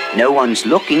Poppins? No one's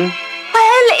looking.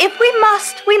 Well, if we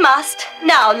must, we must.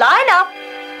 Now line up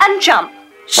and jump.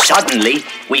 Suddenly,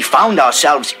 we found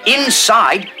ourselves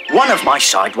inside one of my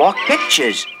sidewalk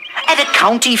pictures at a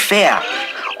county fair.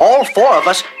 All four of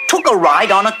us took a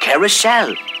ride on a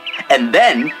carousel. And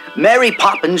then Mary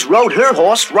Poppins rode her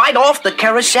horse right off the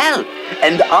carousel,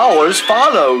 and ours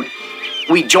followed.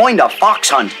 We joined a fox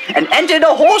hunt and entered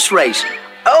a horse race.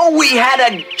 Oh, we had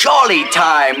a jolly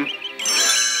time.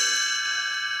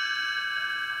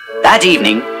 That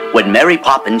evening, when Mary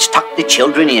Poppins tucked the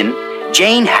children in,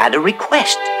 Jane had a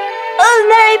request. Oh,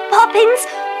 Mary Poppins,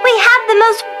 we had the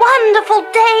most wonderful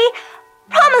day.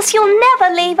 Promise you'll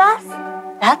never leave us.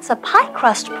 That's a pie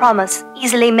crust promise.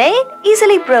 Easily made,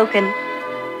 easily broken.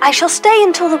 I shall stay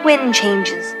until the wind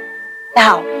changes.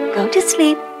 Now, go to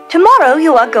sleep. Tomorrow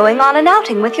you are going on an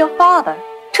outing with your father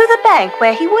to the bank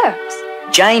where he works.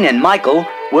 Jane and Michael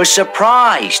were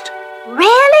surprised.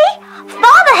 Really?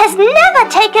 Father has never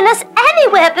taken us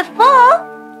anywhere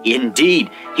before. Indeed,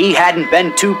 he hadn't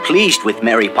been too pleased with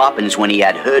Mary Poppins when he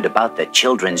had heard about the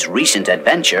children's recent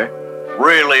adventure.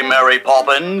 Really, Mary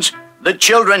Poppins? The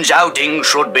children's outing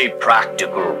should be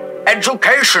practical,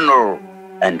 educational.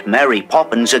 And Mary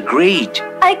Poppins agreed.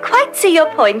 I quite see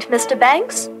your point, Mr.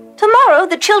 Banks. Tomorrow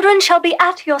the children shall be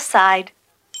at your side.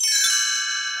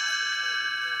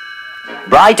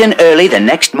 Bright and early the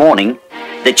next morning,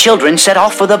 the children set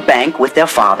off for the bank with their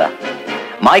father.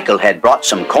 Michael had brought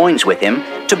some coins with him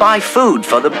to buy food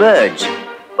for the birds.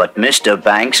 But Mr.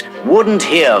 Banks wouldn't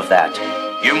hear of that.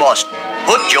 You must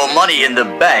put your money in the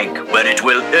bank where it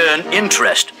will earn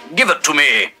interest. Give it to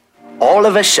me. All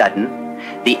of a sudden,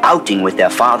 the outing with their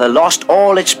father lost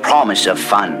all its promise of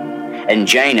fun, and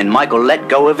Jane and Michael let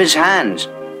go of his hands.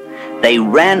 They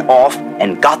ran off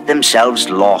and got themselves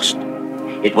lost.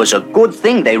 It was a good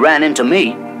thing they ran into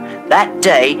me. That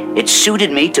day, it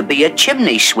suited me to be a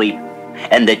chimney sweep,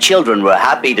 and the children were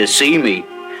happy to see me,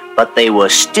 but they were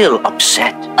still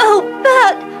upset. Oh,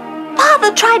 Bert,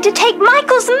 Father tried to take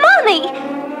Michael's money.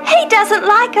 He doesn't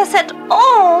like us at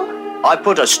all. I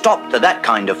put a stop to that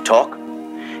kind of talk.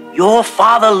 Your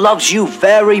father loves you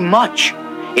very much.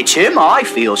 It's him I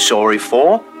feel sorry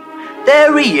for.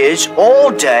 There he is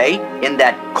all day in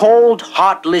that cold,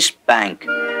 heartless bank,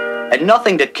 and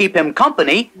nothing to keep him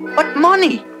company but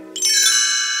money.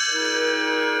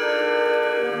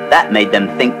 That made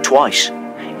them think twice.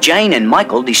 Jane and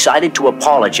Michael decided to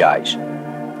apologize.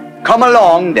 Come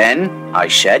along, then, I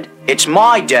said. It's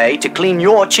my day to clean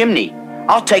your chimney.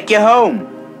 I'll take you home.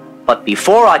 But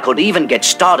before I could even get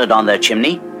started on their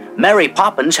chimney, Mary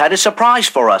Poppins had a surprise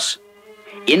for us.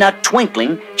 In a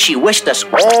twinkling, she whisked us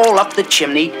all up the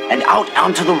chimney and out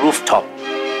onto the rooftop.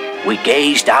 We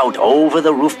gazed out over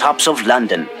the rooftops of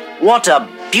London. What a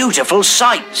beautiful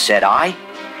sight, said I.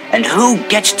 And who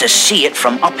gets to see it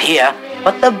from up here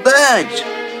but the birds,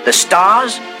 the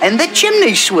stars, and the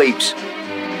chimney sweeps?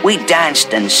 We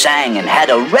danced and sang and had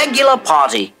a regular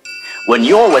party. When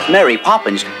you're with Mary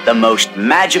Poppins, the most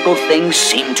magical things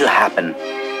seem to happen.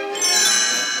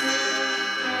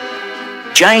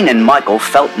 Jane and Michael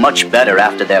felt much better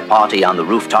after their party on the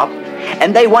rooftop,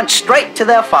 and they went straight to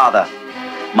their father.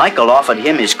 Michael offered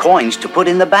him his coins to put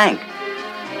in the bank.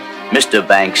 Mr.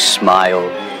 Banks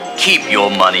smiled. Keep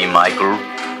your money, Michael.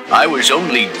 I was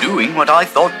only doing what I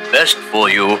thought best for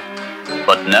you.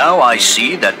 But now I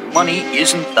see that money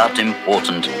isn't that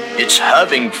important. It's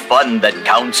having fun that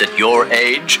counts at your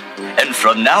age. And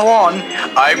from now on,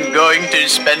 I'm going to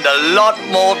spend a lot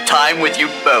more time with you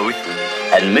both.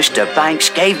 And Mr. Banks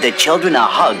gave the children a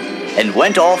hug and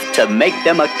went off to make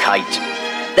them a kite.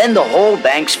 Then the whole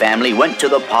Banks family went to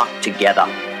the park together.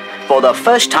 For the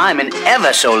first time in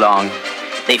ever so long,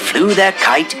 They flew their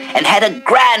kite and had a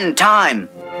grand time.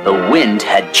 The wind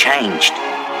had changed,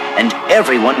 and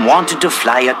everyone wanted to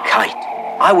fly a kite.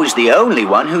 I was the only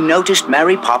one who noticed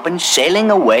Mary Poppins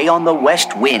sailing away on the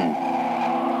west wind.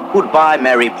 Goodbye,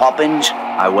 Mary Poppins,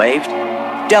 I waved.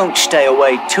 Don't stay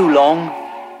away too long.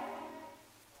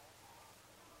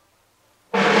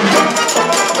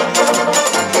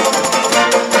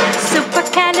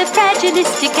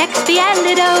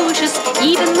 Supercalifragilisticexpialidocious.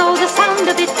 Even though the sound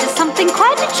of it is something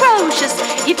quite atrocious,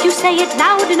 if you say it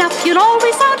loud enough, you'll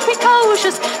always sound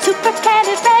precocious.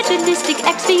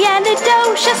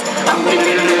 Supercalifragilisticexpialidocious.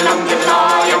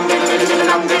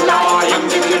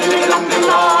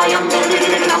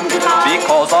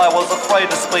 Because I was afraid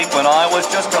to speak when I was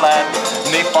just a lad.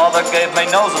 Me father gave me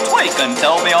nose a tweak and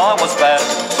told me I was bad.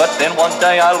 But then one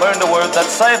day I learned a word that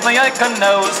saved me aching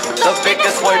nose. The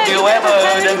biggest word you ever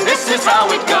heard, and this is how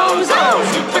it goes. Oh,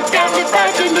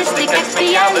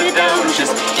 supercalifragilisticexpialidocious.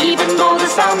 Even though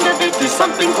the sound of it is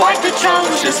something quite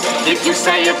atrocious, if you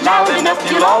say it loud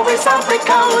enough, you'll always sound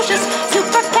precocious.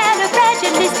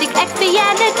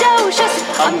 Supercalifragilisticexpialidocious.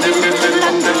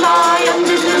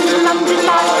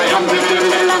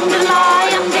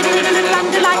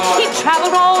 He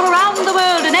traveled all around the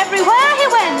world, and everywhere he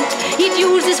went, he'd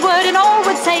use his word and all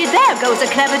would say, there goes a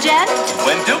clever gent.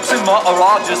 When dukes and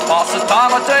maharajas pass the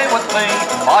time of day with me,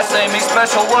 I say me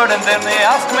special word and then they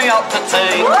ask me out to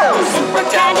tea.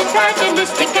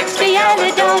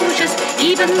 Supercalifragilisticexpialidocious.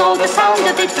 Even though the sound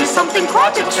of it is something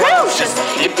quite atrocious,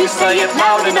 if you say it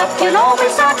loud enough, you'll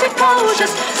always sound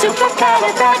precocious.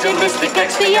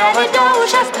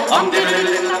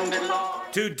 Supercalifragilisticexpialidocious.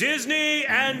 To Disney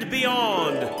and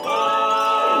beyond.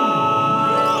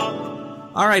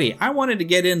 Alrighty, I wanted to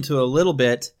get into a little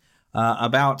bit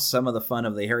about some of the fun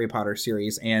of the Harry Potter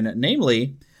series, and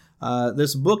namely,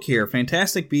 this book here,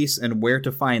 Fantastic Beasts and Where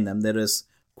to Find Them, that is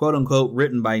quote-unquote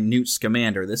written by Newt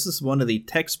Scamander. This is one of the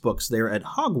textbooks there at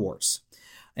Hogwarts,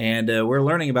 and we're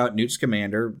learning about Newt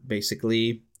Scamander,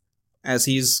 basically, as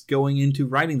he's going into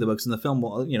writing the books, and the film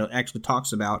actually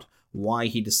talks about why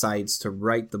he decides to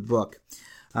write the book.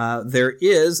 There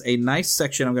is a nice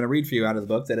section I'm going to read for you out of the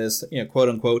book that is,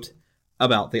 quote-unquote,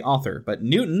 about the author. But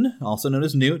Newton, also known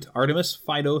as Newt Artemis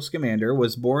Fido Scamander,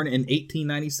 was born in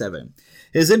 1897.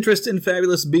 His interest in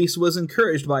fabulous beasts was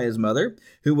encouraged by his mother,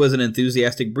 who was an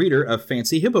enthusiastic breeder of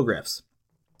fancy hippogriffs.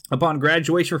 Upon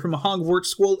graduation from Hogwarts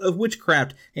School of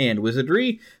Witchcraft and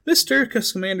Wizardry, Mr.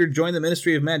 Scamander joined the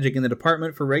Ministry of Magic in the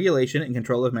Department for Regulation and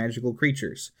Control of Magical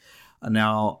Creatures.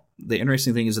 Now, the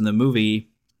interesting thing is in the movie,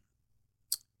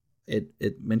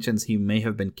 it mentions he may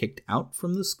have been kicked out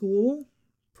from the school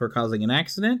for causing an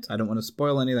accident. I don't want to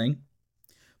spoil anything,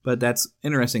 but that's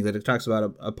interesting that it talks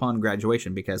about upon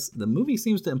graduation, because the movie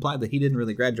seems to imply that he didn't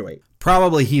really graduate.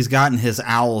 Probably he's gotten his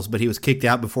owls, but he was kicked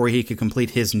out before he could complete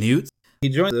his newts. He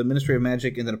joined the Ministry of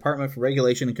Magic in the Department for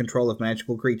Regulation and Control of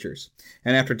Magical Creatures,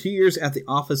 and after 2 years at the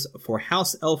Office for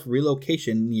House Elf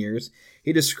Relocation years,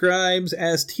 he describes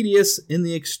as tedious in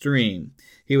the extreme.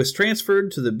 He was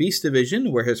transferred to the Beast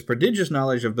Division, where his prodigious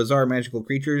knowledge of bizarre magical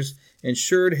creatures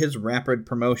ensured his rapid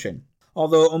promotion.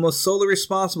 Although almost solely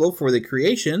responsible for the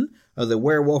creation of the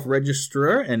Werewolf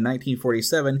Registrar in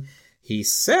 1947, he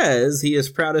says he is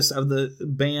proudest of the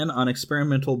ban on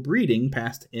experimental breeding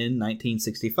passed in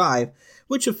 1965,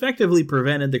 which effectively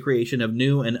prevented the creation of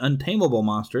new and untamable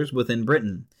monsters within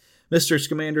Britain. Mr.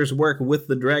 Scamander's work with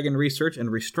the Dragon Research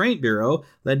and Restraint Bureau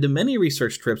led to many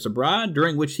research trips abroad,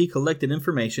 during which he collected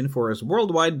information for his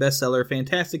worldwide bestseller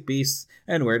Fantastic Beasts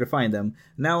and Where to Find Them,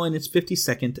 now in its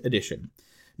 52nd edition.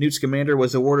 Newt Scamander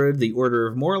was awarded the Order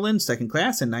of Moreland, 2nd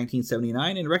class, in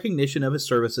 1979 in recognition of his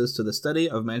services to the study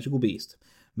of magical beasts.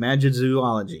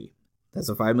 Magizoology. That's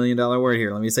a $5 million word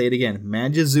here. Let me say it again.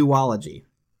 Magizoology.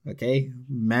 Okay?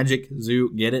 Magic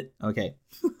zoo. Get it? Okay.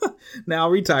 Now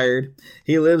retired,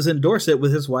 he lives in Dorset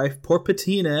with his wife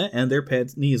Porpatina and their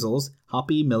pets Measles,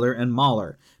 Hoppy, Miller, and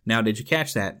Mahler. Now, did you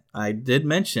catch that? I did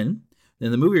mention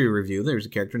in the movie review there's a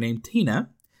character named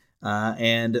Tina,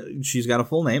 and she's got a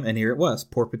full name, and here it was,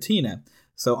 Porpatina.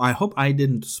 So I hope I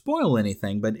didn't spoil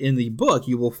anything, but in the book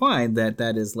you will find that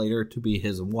that is later to be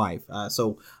his wife.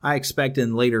 So I expect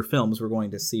in later films we're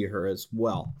going to see her as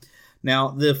well. Now,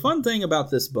 the fun thing about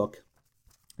this book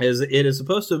is it is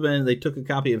supposed to have been, they took a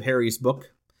copy of Harry's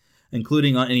book,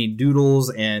 including on any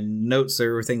doodles and notes or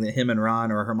everything that him and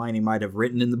Ron or Hermione might have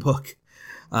written in the book.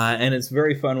 And it's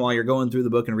very fun while you're going through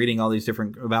the book and reading all these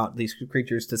different, about these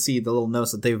creatures, to see the little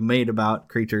notes that they've made about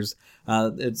creatures.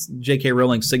 It's J.K.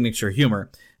 Rowling's signature humor.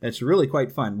 It's really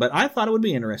quite fun. But I thought it would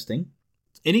be interesting.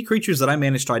 Any creatures that I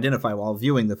managed to identify while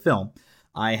viewing the film,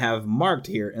 I have marked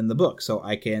here in the book so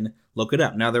I can look it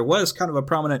up. Now, there was kind of a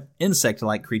prominent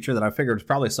insect-like creature that I figured was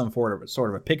probably some sort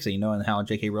of a pixie, knowing how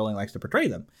J.K. Rowling likes to portray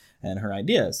them and her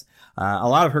ideas. A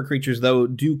lot of her creatures, though,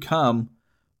 do come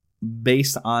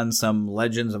based on some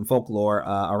legends and folklore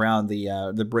around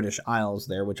the British Isles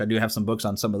there, which I do have some books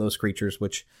on some of those creatures,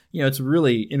 which, it's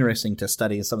really interesting to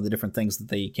study some of the different things that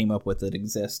they came up with that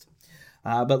exist.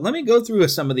 But let me go through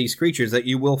some of these creatures that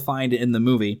you will find in the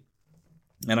movie,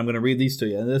 and I'm going to read these to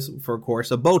you. And this, for of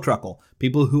course, a bowtruckle.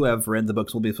 People who have read the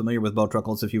books will be familiar with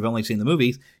bowtruckles. If you've only seen the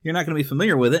movies, you're not going to be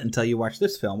familiar with it until you watch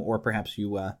this film, or perhaps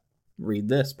you read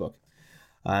this book.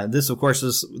 This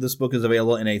book is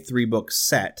available in a 3-book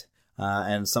set.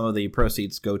 And some of the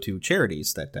proceeds go to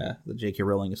charities that J.K.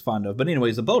 Rowling is fond of. But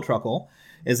anyways, the bowtruckle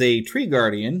is a tree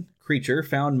guardian creature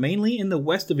found mainly in the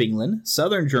west of England,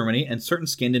 southern Germany, and certain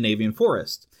Scandinavian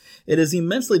forests. It is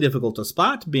immensely difficult to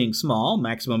spot, being small,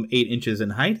 maximum 8 inches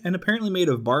in height, and apparently made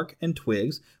of bark and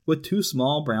twigs with 2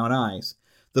 small brown eyes.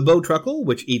 The bowtruckle,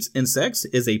 which eats insects,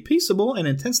 is a peaceable and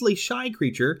intensely shy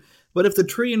creature, but if the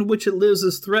tree in which it lives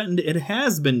is threatened, it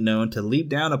has been known to leap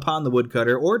down upon the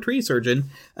woodcutter or tree surgeon,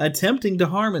 attempting to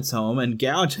harm its home and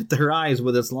gouge at their eyes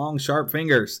with its long, sharp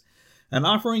fingers. An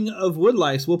offering of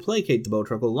woodlice will placate the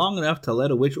bowtruckle long enough to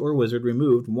let a witch or wizard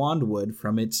remove wandwood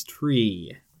from its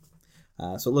tree.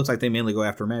 So it looks like they mainly go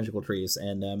after magical trees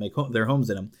and make their homes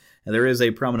in them. And there is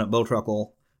a prominent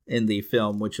bowtruckle in the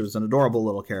film, which was an adorable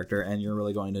little character, and you're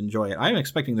really going to enjoy it. I'm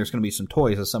expecting there's going to be some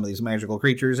toys of some of these magical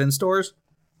creatures in stores.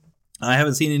 I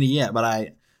haven't seen any yet, but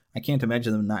I can't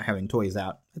imagine them not having toys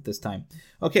out at this time.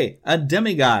 Okay, a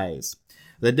demiguise.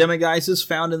 The demiguise is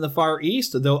found in the Far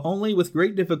East, though only with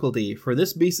great difficulty, for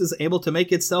this beast is able to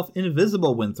make itself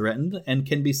invisible when threatened, and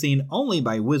can be seen only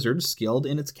by wizards skilled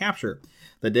in its capture.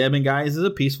 The demiguise is a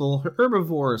peaceful,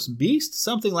 herbivorous beast,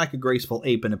 something like a graceful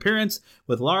ape in appearance,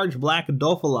 with large black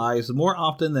doleful eyes, more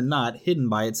often than not hidden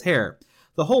by its hair.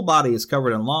 The whole body is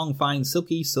covered in long, fine,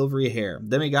 silky, silvery hair.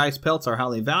 Demiguise pelts are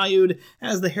highly valued,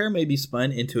 as the hair may be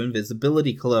spun into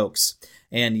invisibility cloaks.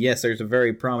 And yes, there's a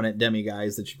very prominent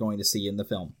demiguise that you're going to see in the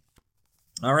film.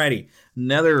 Alrighty,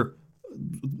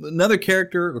 another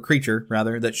character, or creature,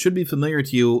 rather, that should be familiar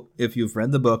to you if you've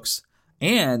read the books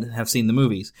and have seen the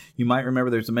movies. You might remember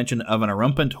there's a mention of an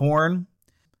erumpent horn.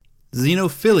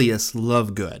 Xenophilius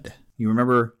Lovegood. You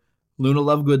remember Luna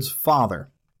Lovegood's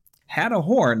father had a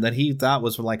horn that he thought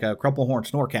was like a crumplehorn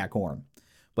snorkack horn,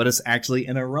 but it's actually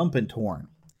an erumpent horn,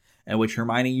 and which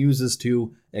Hermione uses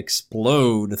to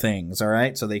explode things, all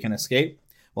right, so they can escape.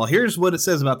 Well, here's what it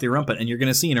says about the erumpent, and you're going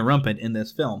to see an erumpent in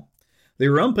this film. The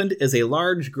erumpent is a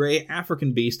large gray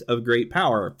African beast of great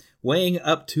power, weighing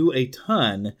up to a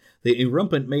ton. The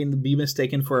erumpent may be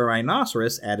mistaken for a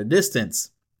rhinoceros at a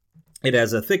distance. It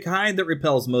has a thick hide that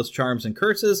repels most charms and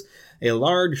curses, a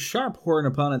large, sharp horn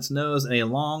upon its nose, and a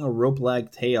long,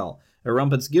 rope-like tail.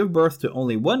 Erumpents give birth to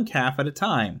only 1 calf at a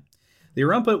time. The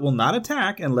erumpent will not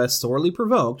attack unless sorely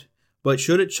provoked, but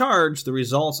should it charge, the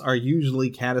results are usually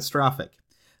catastrophic.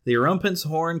 The erumpent's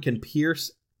horn can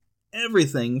pierce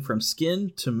everything from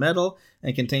skin to metal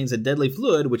and contains a deadly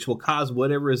fluid which will cause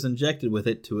whatever is injected with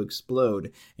it to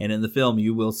explode. And in the film,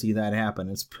 you will see that happen.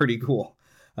 It's pretty cool.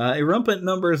 Erumpent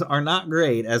numbers are not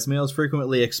great, as males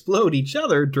frequently explode each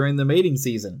other during the mating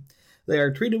season. They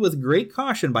are treated with great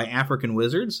caution by African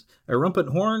wizards. Erumpent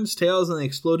horns, tails, and the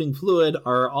exploding fluid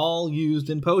are all used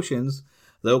in potions,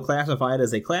 though classified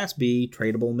as a Class B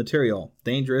tradable material,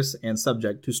 dangerous and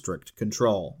subject to strict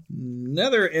control.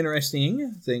 Another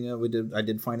interesting thing I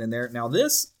did find in there. Now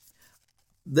this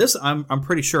I'm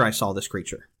pretty sure I saw this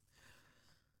creature.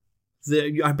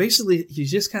 You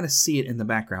just kind of see it in the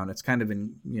background. It's kind of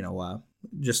in,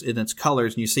 just in its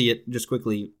colors, and you see it just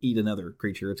quickly eat another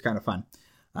creature. It's kind of fun.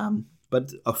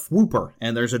 But a fwooper,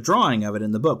 and there's a drawing of it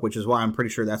in the book, which is why I'm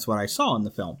pretty sure that's what I saw in the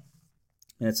film.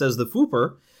 And it says the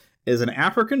fwooper is an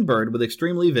African bird with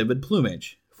extremely vivid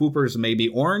plumage. Fwoopers may be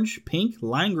orange, pink,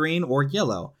 lime green, or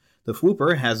yellow. The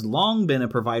fwooper has long been a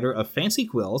provider of fancy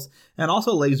quills and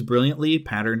also lays brilliantly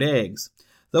patterned eggs.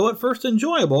 Though at first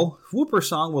enjoyable, fwooper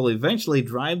song will eventually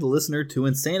drive the listener to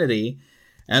insanity,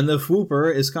 and the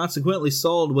fwooper is consequently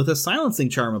sold with a silencing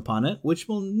charm upon it, which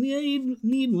will need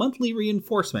monthly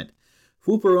reinforcement.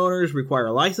 Fwooper owners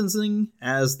require licensing,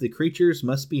 as the creatures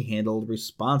must be handled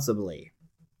responsibly.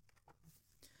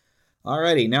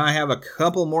 Alrighty, now I have a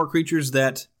couple more creatures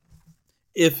that,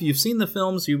 if you've seen the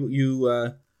films,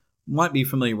 you might be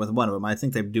familiar with one of them. I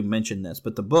think they do mention this,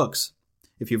 but the books,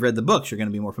 if you've read the books, you're going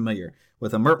to be more familiar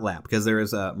with a Murtlap, because there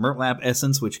is a Murtlap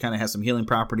essence, which kind of has some healing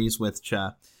properties, which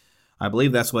I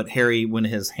believe that's what Harry, when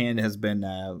his hand has been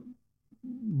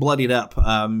bloodied up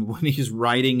when he's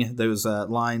writing those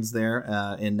lines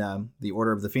there in the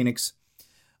Order of the Phoenix.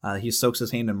 He soaks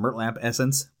his hand in murtlap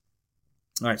essence.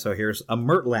 All right, so here's a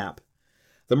murtlap.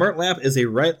 The murtlap is a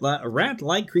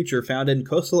rat-like creature found in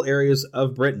coastal areas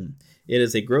of Britain. It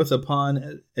has a growth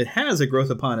upon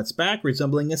its back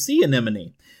resembling a sea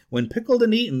anemone. When pickled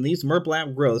and eaten, these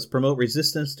murtlap growths promote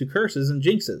resistance to curses and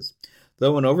jinxes,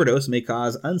 though an overdose may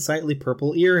cause unsightly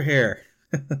purple ear hair.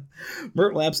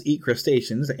 Murtlaps eat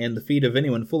crustaceans and the feet of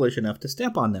anyone foolish enough to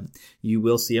step on them. You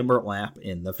will see a murtlap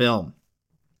in the film.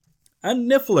 A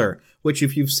niffler, which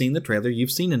if you've seen the trailer,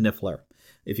 you've seen a niffler.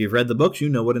 If you've read the books, you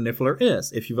know what a niffler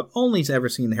is. If you've only ever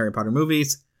seen the Harry Potter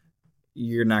movies,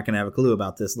 you're not going to have a clue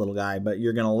about this little guy, but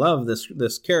you're going to love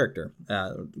this character,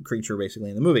 creature basically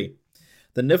in the movie.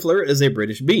 The niffler is a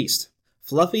British beast.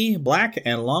 Fluffy, black,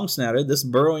 and long-snouted, this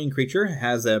burrowing creature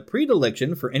has a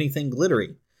predilection for anything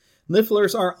glittery.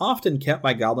 Nifflers are often kept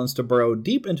by goblins to burrow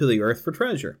deep into the earth for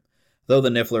treasure. Though the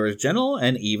niffler is gentle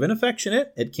and even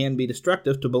affectionate, it can be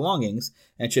destructive to belongings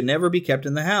and should never be kept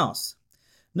in the house.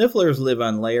 Nifflers live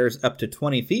on layers up to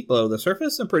 20 feet below the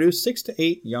surface and produce 6 to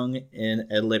 8 young in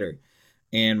a litter.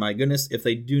 And my goodness, if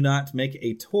they do not make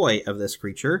a toy of this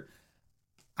creature,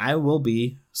 I will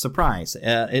be surprised.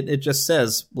 It just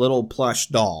says little plush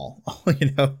doll,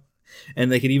 you know,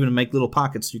 and they could even make little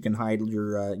pockets you can hide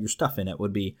your stuff in. It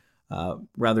would be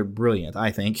rather brilliant,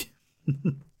 I think.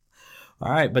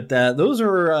 All right, but those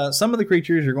are some of the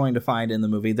creatures you're going to find in the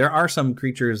movie. There are some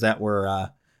creatures that were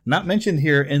not mentioned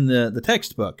here in the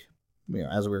textbook, you know,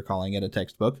 as we were calling it, a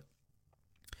textbook.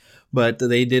 But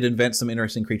they did invent some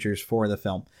interesting creatures for the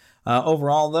film.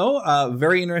 Overall, though,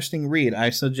 very interesting read.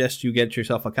 I suggest you get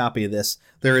yourself a copy of this.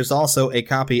 There is also a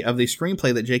copy of the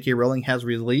screenplay that J.K. Rowling has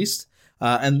released.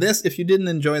 And this, if you didn't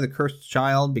enjoy The Cursed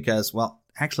Child, because, well,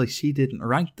 actually she didn't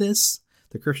write this.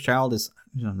 The Cursed Child is,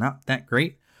 you know, not that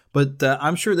great. But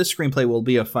I'm sure this screenplay will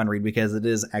be a fun read because it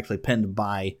is actually penned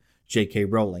by J.K.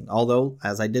 Rowling. Although,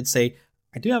 as I did say,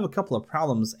 I do have a couple of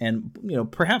problems, and, you know,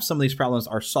 perhaps some of these problems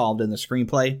are solved in the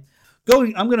screenplay.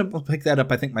 I'm going to pick that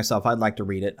up, I think, myself. I'd like to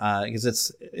read it,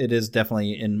 because it is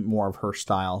definitely in more of her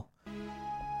style.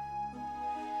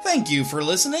 Thank you for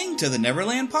listening to the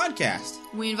Neverland Podcast.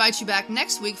 We invite you back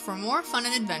next week for more fun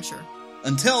and adventure.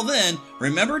 Until then,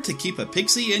 remember to keep a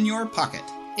pixie in your pocket.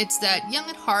 It's that young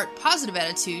at heart, positive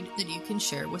attitude that you can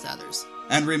share with others.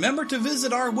 And remember to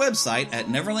visit our website at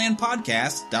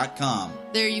neverlandpodcast.com.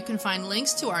 There you can find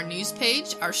links to our news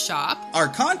page, our shop, our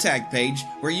contact page,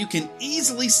 where you can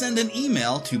easily send an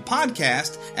email to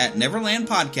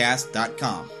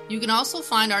podcast@neverlandpodcast.com. You can also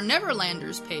find our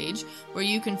Neverlanders page, where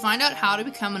you can find out how to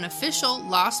become an official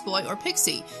Lost Boy or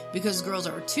Pixie, because girls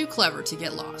are too clever to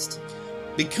get lost.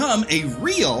 Become a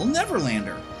real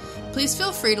Neverlander. Please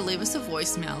feel free to leave us a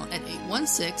voicemail at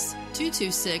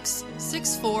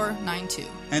 816-226-6492.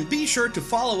 And be sure to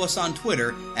follow us on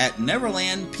Twitter at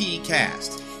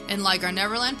NeverlandPcast. And like our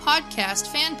Neverland Podcast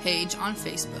fan page on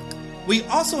Facebook. We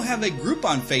also have a group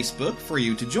on Facebook for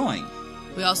you to join.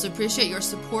 We also appreciate your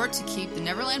support to keep the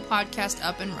Neverland Podcast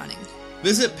up and running.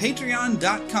 Visit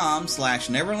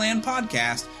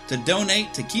patreon.com/NeverlandPodcast to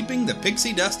donate to keeping the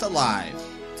pixie dust alive.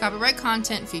 Copyright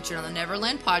content featured on the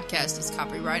Neverland Podcast is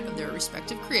copyright of their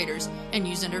respective creators and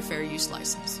used under fair use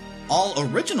license. All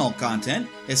original content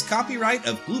is copyright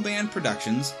of Blue Band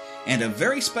Productions, and a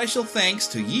very special thanks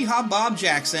to Yeehaw Bob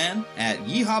Jackson at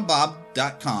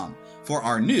yeehawbob.com for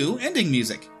our new ending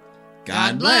music.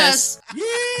 God bless! Yeah!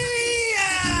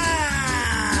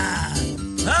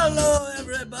 Hello,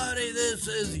 everybody. This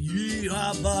is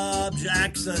Yeehaw Bob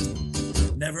Jackson.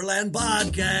 Neverland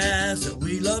Podcast,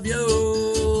 we love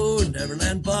you.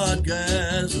 Neverland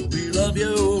Podcast, we love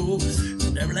you.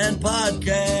 Neverland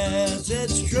Podcast,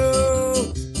 it's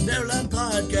true. Neverland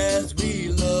Podcast, we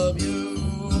love you.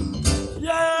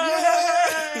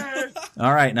 Yeah!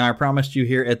 All right, now I promised you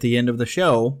here at the end of the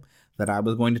show that I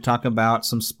was going to talk about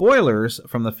some spoilers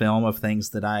from the film of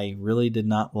things that I really did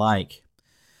not like.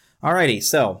 Alrighty,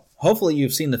 so hopefully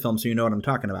you've seen the film so you know what I'm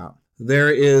talking about.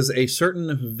 There is a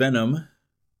certain venom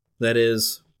that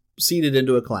is seeded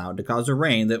into a cloud to cause a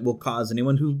rain that will cause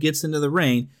anyone who gets into the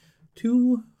rain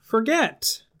to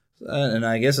forget. And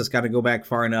I guess it's got to go back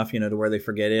far enough, you know, to where they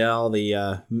forget all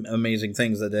the amazing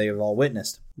things that they have all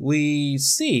witnessed. We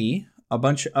see a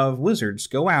bunch of wizards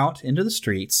go out into the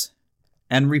streets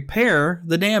and repair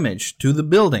the damage to the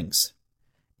buildings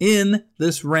in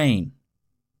this rain.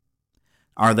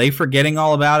 Are they forgetting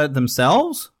all about it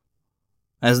themselves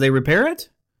as they repair it?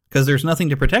 Because there's nothing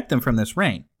to protect them from this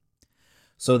rain.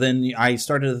 So then I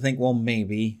started to think, well,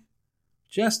 maybe,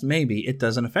 just maybe, it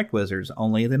doesn't affect wizards,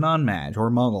 only the non-mage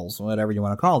or muggles, whatever you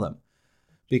want to call them.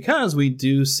 because we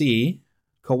do see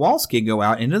Kowalski go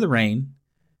out into the rain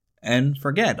and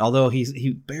forget, although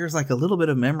he bears like a little bit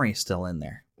of memory still in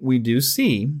there. We do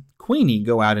see Queenie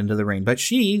go out into the rain, but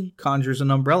she conjures an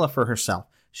umbrella for herself.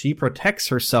 She protects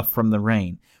herself from the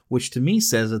rain, which to me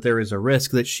says that there is a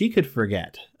risk that she could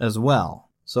forget as well.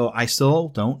 So I still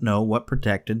don't know what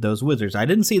protected those wizards. I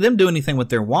didn't see them do anything with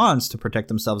their wands to protect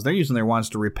themselves. They're using their wands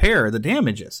to repair the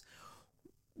damages.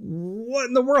 What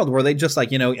in the world? Were they just like,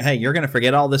 hey, you're going to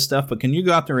forget all this stuff, but can you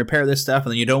go out there and repair this stuff,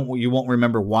 and then you won't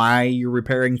remember why you're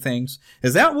repairing things?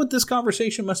 Is that what this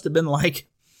conversation must have been like?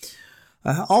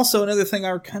 Also, another thing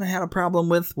I kind of had a problem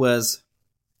with was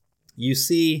you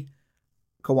see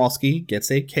Kowalski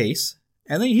gets a case,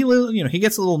 and then he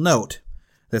gets a little note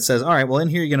that says, all right, well, in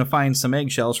here you're going to find some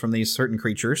eggshells from these certain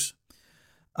creatures,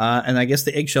 and I guess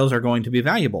the eggshells are going to be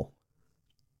valuable.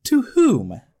 To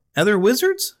whom? Other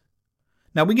wizards?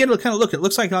 Now, we get a kind of look. It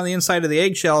looks like on the inside of the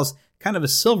eggshells, kind of a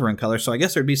silver in color, so I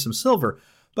guess there'd be some silver.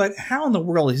 But how in the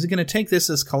world is he going to take this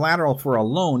as collateral for a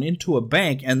loan into a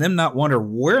bank and then not wonder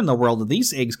where in the world did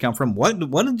these eggs come from? What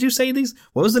did you say these?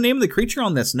 What was the name of the creature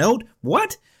on this note?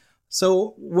 What?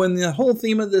 So when the whole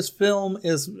theme of this film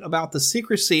is about the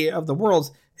secrecy of the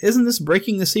worlds, isn't this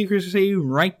breaking the secrecy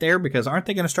right there? Because aren't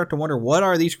they going to start to wonder, what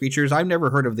are these creatures? I've never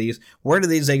heard of these. Where do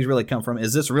these eggs really come from?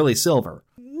 Is this really silver?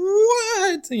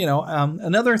 What?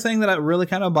 Another thing that really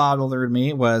kind of bothered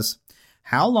me was,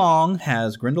 how long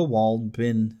has Grindelwald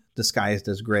been disguised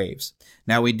as Graves?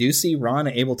 Now, we do see Ron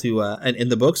able to, in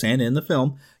the books and in the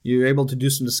film, you're able to do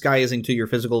some disguising to your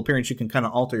physical appearance. You can kind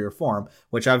of alter your form,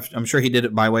 which I'm sure he did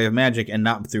it by way of magic and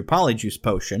not through Polyjuice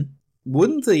Potion.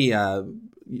 Wouldn't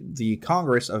the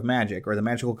Congress of Magic, or the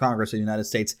Magical Congress of the United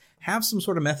States, have some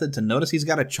sort of method to notice he's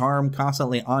got a charm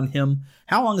constantly on him?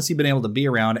 How long has he been able to be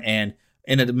around and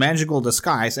in a magical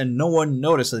disguise and no one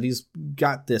noticed that he's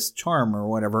got this charm or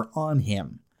whatever on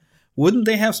him? Wouldn't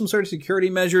they have some sort of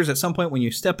security measures at some point when you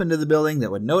step into the building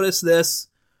that would notice this?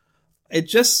 It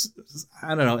just,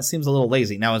 I don't know, it seems a little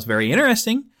lazy. Now, it's very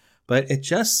interesting, but it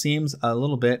just seems a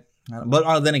little bit,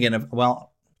 but then again,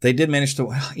 they did manage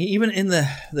to, even in the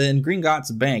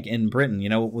Gringotts Bank in Britain,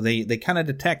 they kind of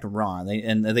detect Ron.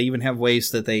 They even have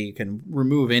ways that they can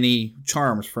remove any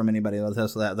charms from anybody.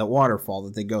 So that waterfall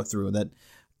that they go through that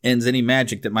ends any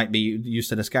magic that might be used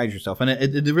to disguise yourself. And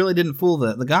it really didn't fool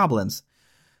the goblins.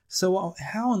 So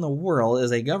how in the world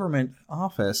is a government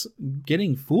office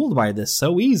getting fooled by this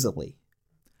so easily?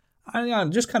 It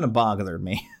just kind of bothered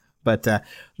me. But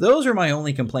those are my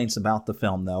only complaints about the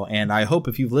film, though. And I hope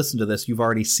if you've listened to this, you've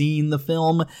already seen the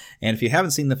film. And if you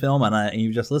haven't seen the film and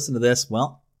you just listened to this,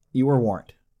 well, you were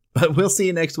warned. But we'll see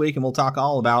you next week, and we'll talk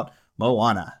all about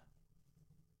Moana.